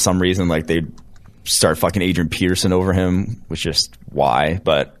 And for some reason, like, they start fucking Adrian Peterson over him, which is why.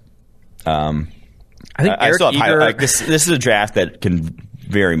 But I think Eric Eager... this is a draft that can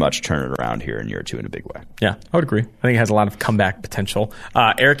very much turn it around here in year 2 in a big way. Yeah, I would agree. I think it has a lot of comeback potential.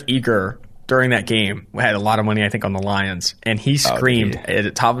 Eric Eager, during that game, had a lot of money, I think, on the Lions, and he screamed at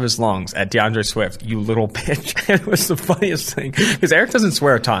the top of his lungs at DeAndre Swift, "You little bitch." It was the funniest thing, because Eric doesn't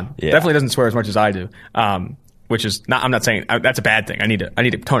swear a ton. Yeah. Definitely doesn't swear as much as I do, which is not, I'm not saying that's a bad thing. I need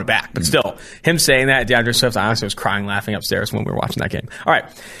to tone it back, but still, him saying that at DeAndre Swift, I honestly was crying laughing upstairs when we were watching that game. All right.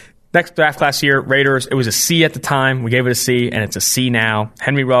 Next draft class here, Raiders. It was a C at the time. We gave it a C, and it's a C now.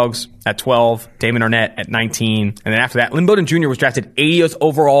 Henry Ruggs at 12, Damon Arnett at 19. And then after that, Lynn Bowden Jr. was drafted 80th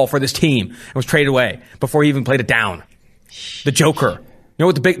overall for this team and was traded away before he even played it down. The Joker. You know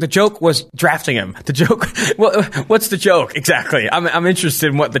what the joke was? Drafting him. The joke. Well, what's the joke exactly? I'm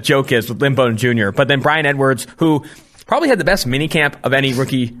interested in what the joke is with Lynn Bowden Jr. But then Bryan Edwards, who probably had the best minicamp of any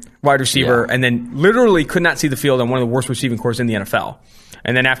rookie wide receiver, and then literally could not see the field on one of the worst receiving corps in the NFL.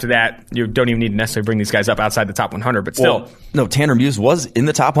 And then after that, you don't even need to necessarily bring these guys up outside the top 100, but still. Well, no, Tanner Muse was in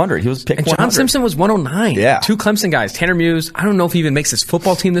the top 100. He was picked 100. And John Simpson was 109. Yeah. 2 Clemson guys. Tanner Muse, I don't know if he even makes his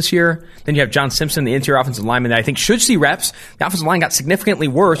football team this year. Then you have John Simpson, the interior offensive lineman that I think should see reps. The offensive line got significantly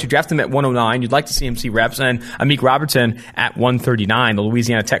worse. You draft him at 109. You'd like to see him see reps. And Amik Robertson at 139, the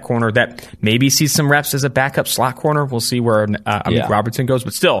Louisiana Tech corner that maybe sees some reps as a backup slot corner. We'll see where Amik Robertson goes.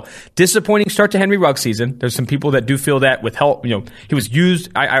 But still, disappointing start to Henry Ruggs season. There's some people that do feel that with help, he was used.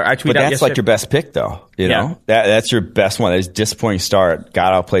 I tweeted but out that's yesterday. Like your best pick, though. You know, that's your best one. It's a disappointing start.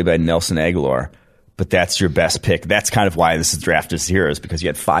 Got outplayed by Nelson Aguilar, but that's your best pick. That's kind of why this is drafted here, is because you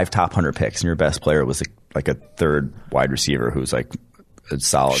had 5 top 100 picks, and your best player was like a third wide receiver who's like a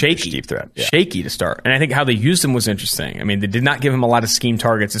solid deep threat. Yeah. Shaky to start. And I think how they used him was interesting. I mean, they did not give him a lot of scheme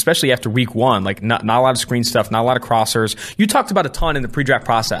targets, especially after week 1. Like not a lot of screen stuff, not a lot of crossers. You talked about a ton in the pre-draft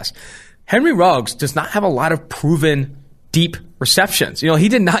process. Henry Ruggs does not have a lot of proven deep receptions. He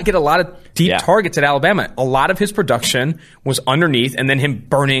did not get a lot of deep targets at Alabama. A lot of his production was underneath and then him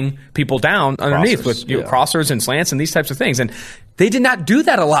burning people down underneath with crossers and slants and these types of things. And they did not do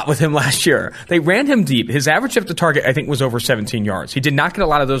that a lot with him last year. They ran him deep. His average depth to target, I think, was over 17 yards. He did not get a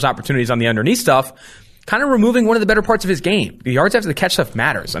lot of those opportunities on the underneath stuff, kind of removing one of the better parts of his game. The yards after the catch stuff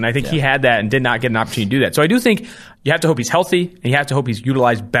matters, and I think he had that and did not get an opportunity to do that. So I do think you have to hope he's healthy, and you have to hope he's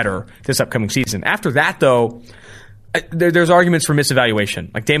utilized better this upcoming season. After that, though, there's arguments for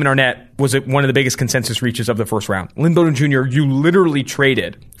misevaluation. Like Damon Arnett was one of the biggest consensus reaches of the first round. Lynn Bowden Jr., you literally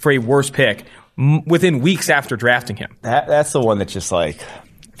traded for a worse pick within weeks after drafting him. That's the one that just I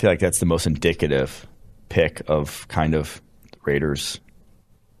feel like that's the most indicative pick of kind of Raiders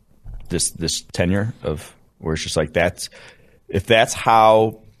this tenure of where it's just like if that's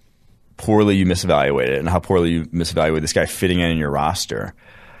how poorly you misevaluate it and how poorly you misevaluate this guy fitting in your roster.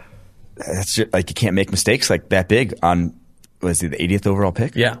 That's just, you can't make mistakes like that big on, the 80th overall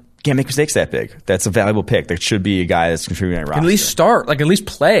pick? Yeah. You can't make mistakes that big. That's a valuable pick. There should be a guy that's contributing on your roster. At least start, at least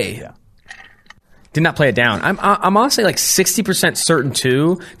play. Yeah. Did not play it down. I'm honestly 60% certain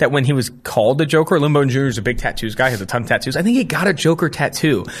too that when he was called the Joker, Lynn Bowden Jr. is a big tattoos guy, has a ton of tattoos. I think he got a Joker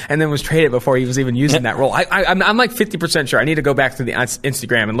tattoo and then was traded before he was even using that role. I'm 50% sure. I need to go back to the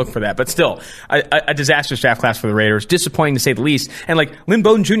Instagram and look for that. But still, a disastrous draft class for the Raiders. Disappointing to say the least. And Lynn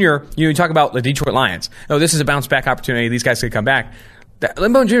Bowden Jr., you talk about the Detroit Lions. Oh, this is a bounce back opportunity. These guys could come back.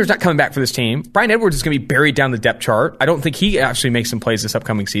 Lynn Bowden Jr. is not coming back for this team. Bryan Edwards is going to be buried down the depth chart. I don't think he actually makes some plays this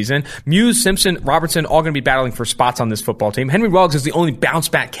upcoming season. Muse, Simpson, Robertson, all going to be battling for spots on this football team. Henry Ruggs is the only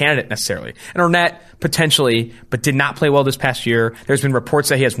bounce-back candidate necessarily. And Arnett, potentially, but did not play well this past year. There's been reports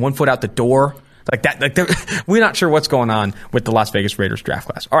that he has 1 foot out the door. We're not sure what's going on with the Las Vegas Raiders draft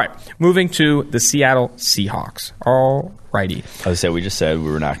class. All right, moving to the Seattle Seahawks. All righty. We just said we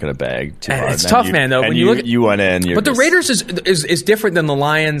were not going to bag too hard. It's tough, man, though. When you went in. But the Raiders is different than the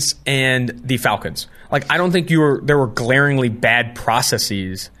Lions and the Falcons. I don't think there were glaringly bad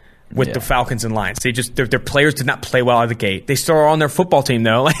processes with the Falcons and Lions. Their players did not play well out of the gate. They still are on their football team,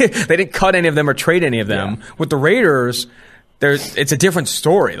 though. They didn't cut any of them or trade any of them. Yeah. With the Raiders, it's a different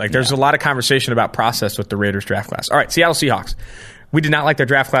story. There's a lot of conversation about process with the Raiders draft class. All right, Seattle Seahawks. We did not like their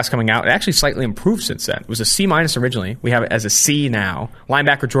draft class coming out. It actually slightly improved since then. It was a C- originally. We have it as a C now.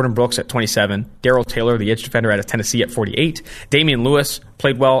 Linebacker Jordan Brooks at 27. Darrell Taylor, the edge defender out of Tennessee, at 48. Damian Lewis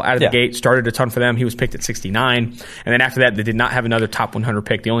played well out of the gate, started a ton for them. He was picked at 69. And then after that, they did not have another top 100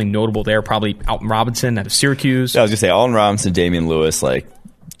 pick. The only notable there, probably Alton Robinson out of Syracuse. I was going to say, Alton Robinson, Damian Lewis,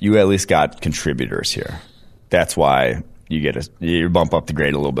 you at least got contributors here. That's why you bump up the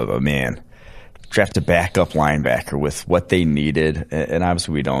grade a little bit, but man, draft a backup linebacker with what they needed, and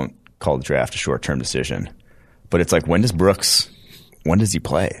obviously we don't call the draft a short-term decision, but it's when does he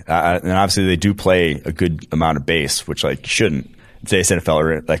play? And obviously they do play a good amount of base, which shouldn't. Today's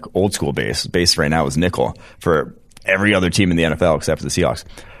NFL are old school base. Base right now is nickel for every other team in the NFL except for the Seahawks.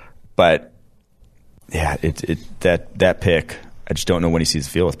 But yeah, that pick, I just don't know when he sees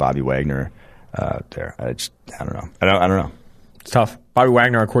the field with Bobby Wagner there. I don't know. I don't know. It's tough. Bobby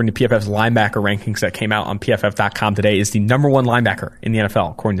Wagner, according to PFF's linebacker rankings that came out on PFF.com today, is the number 1 linebacker in the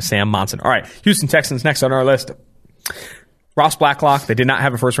NFL, according to Sam Monson. All right, Houston Texans next on our list. Ross Blacklock, they did not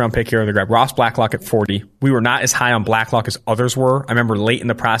have a first-round pick here. They grabbed Ross Blacklock at 40. We were not as high on Blacklock as others were. I remember late in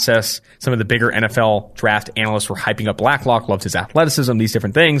the process, some of the bigger NFL draft analysts were hyping up Blacklock, loved his athleticism, these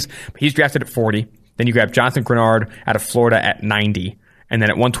different things. But he's drafted at 40. Then you grab Jonathan Grenard out of Florida at 90. And then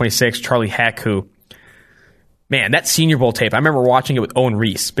at 126, Charlie Heck, who, man, that Senior Bowl tape, I remember watching it with Owen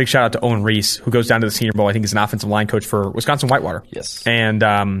Reese. Big shout out to Owen Reese, who goes down to the Senior Bowl. I think he's an offensive line coach for Wisconsin Whitewater. Yes.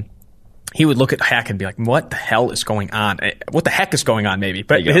 And he would look at Heck and be like, what the hell is going on? What the heck is going on, maybe?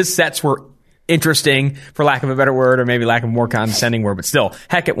 But his sets were interesting, for lack of a better word, or maybe lack of a more condescending word. But still,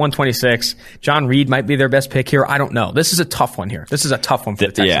 Heck at 126. John Reed might be their best pick here. I don't know. This is a tough one here. This is a tough one for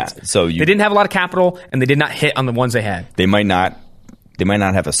the Texans. Yeah, so they didn't have a lot of capital, and they did not hit on the ones they had. They might not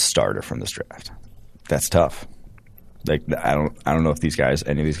have a starter from this draft. That's tough. Like, I don't know if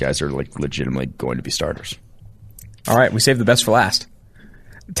any of these guys are like legitimately going to be starters. All right, we saved the best for last.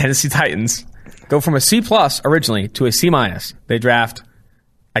 Tennessee Titans go from a C+ originally to a C-. They draft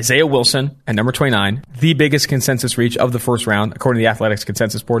Isaiah Wilson at number 29, the biggest consensus reach of the first round, according to the Athletics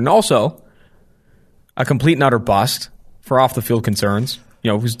consensus board, and also a complete and utter bust for off-the-field concerns.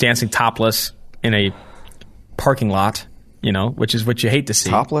 Who's dancing topless in a parking lot, which is what you hate to see.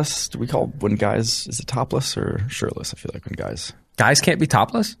 Topless? Do we call when guys, is it topless or shirtless? I feel like when guys can't be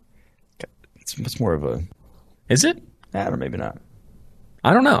topless? It's more of a... Is it? Or maybe not.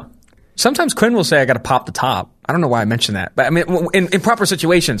 I don't know. Sometimes Quinn will say, I got to pop the top. I don't know why I mentioned that. But I mean, in proper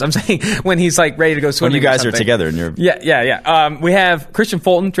situations, I'm saying when he's like ready to go swimming. When you guys are together and you're... Yeah. We have Christian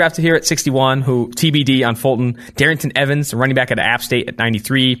Fulton drafted here at 61, who TBD on Fulton. Darrington Evans, the running back at App State at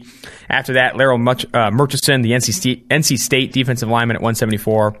 93. After that, Laryl Murchison, the NC State defensive lineman at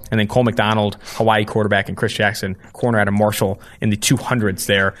 174. And then Cole McDonald, Hawaii quarterback, and Chris Jackson, corner out of Marshall in the 200s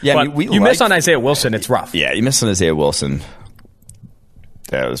there. Yeah, but you miss on Isaiah Wilson. It's rough. Yeah, you miss on Isaiah Wilson.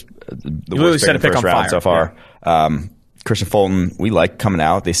 That was the you worst set a pick on fire so far. Yeah. Christian Fulton, we like coming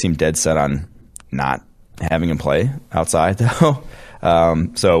out. They seem dead set on not having him play outside, though.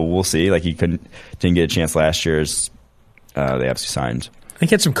 So we'll see. Like, he didn't get a chance last year. They obviously signed. I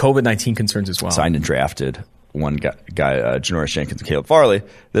think he had some COVID-19 concerns as well. Signed and drafted one guy, Janoris Jenkins and Caleb Farley,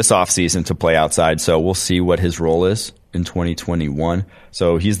 this offseason to play outside. So we'll see what his role is in 2021.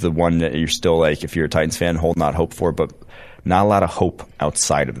 So he's the one that you're still, like, if you're a Titans fan, holding out hope for, but not a lot of hope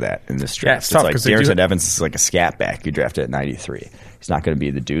outside of that in this draft. Yeah, it's tough, like Darrington Evans is like a scat back you drafted at 93. He's not going to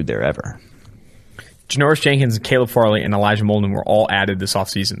be the dude there ever. Janoris Jenkins, Caleb Farley, and Elijah Molden were all added this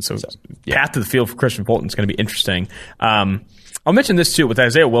offseason. So path to the field for Christian Fulton is going to be interesting. I'll mention this too with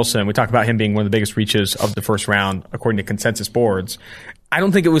Isaiah Wilson. We talk about him being one of the biggest reaches of the first round, according to consensus boards. I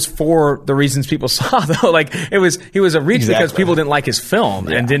don't think it was for the reasons people saw, though. Like, he was a reach because people didn't like his film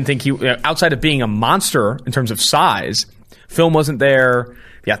and didn't think he, outside of being a monster in terms of size, film wasn't there.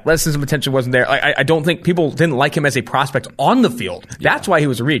 The athleticism potential wasn't there. I don't think people didn't like him as a prospect on the field. That's why he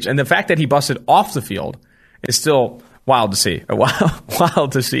was a reach. And the fact that he busted off the field is still wild to see.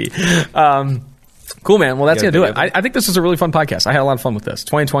 Wild to see. Cool, man. Well, that's going to do it. I think this is a really fun podcast. I had a lot of fun with this.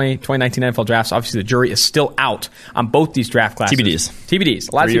 2020, 2019 NFL drafts. Obviously, the jury is still out on both these draft classes.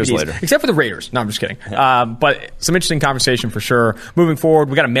 TBDs. A lot of TBDs. Later. Except for the Raiders. No, I'm just kidding. But some interesting conversation for sure. Moving forward,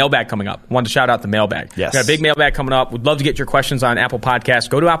 we got a mailbag coming up. Wanted to shout out the mailbag. Yes. We got a big mailbag coming up. We'd love to get your questions on Apple Podcasts.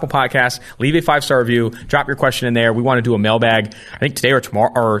 Go to Apple Podcasts. Leave a 5-star review. Drop your question in there. We want to do a mailbag, I think today or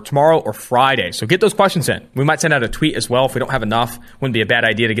tomorrow or Friday. So get those questions in. We might send out a tweet as well if we don't have enough. Wouldn't be a bad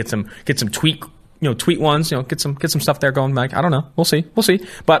idea to get some tweet ones, get some stuff there going back. I don't know. We'll see.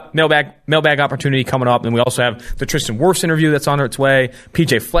 But mailbag opportunity coming up. And we also have the Tristan Wirfs interview that's on its way.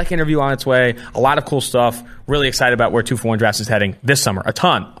 PJ Fleck interview on its way. A lot of cool stuff. Really excited about where 2-for-1 Drafts is heading this summer. A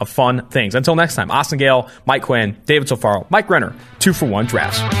ton of fun things. Until next time, Austin Gale, Mike Quinn, David Sofaro, Mike Renner, 2-for-1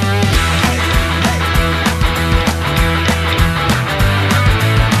 Drafts.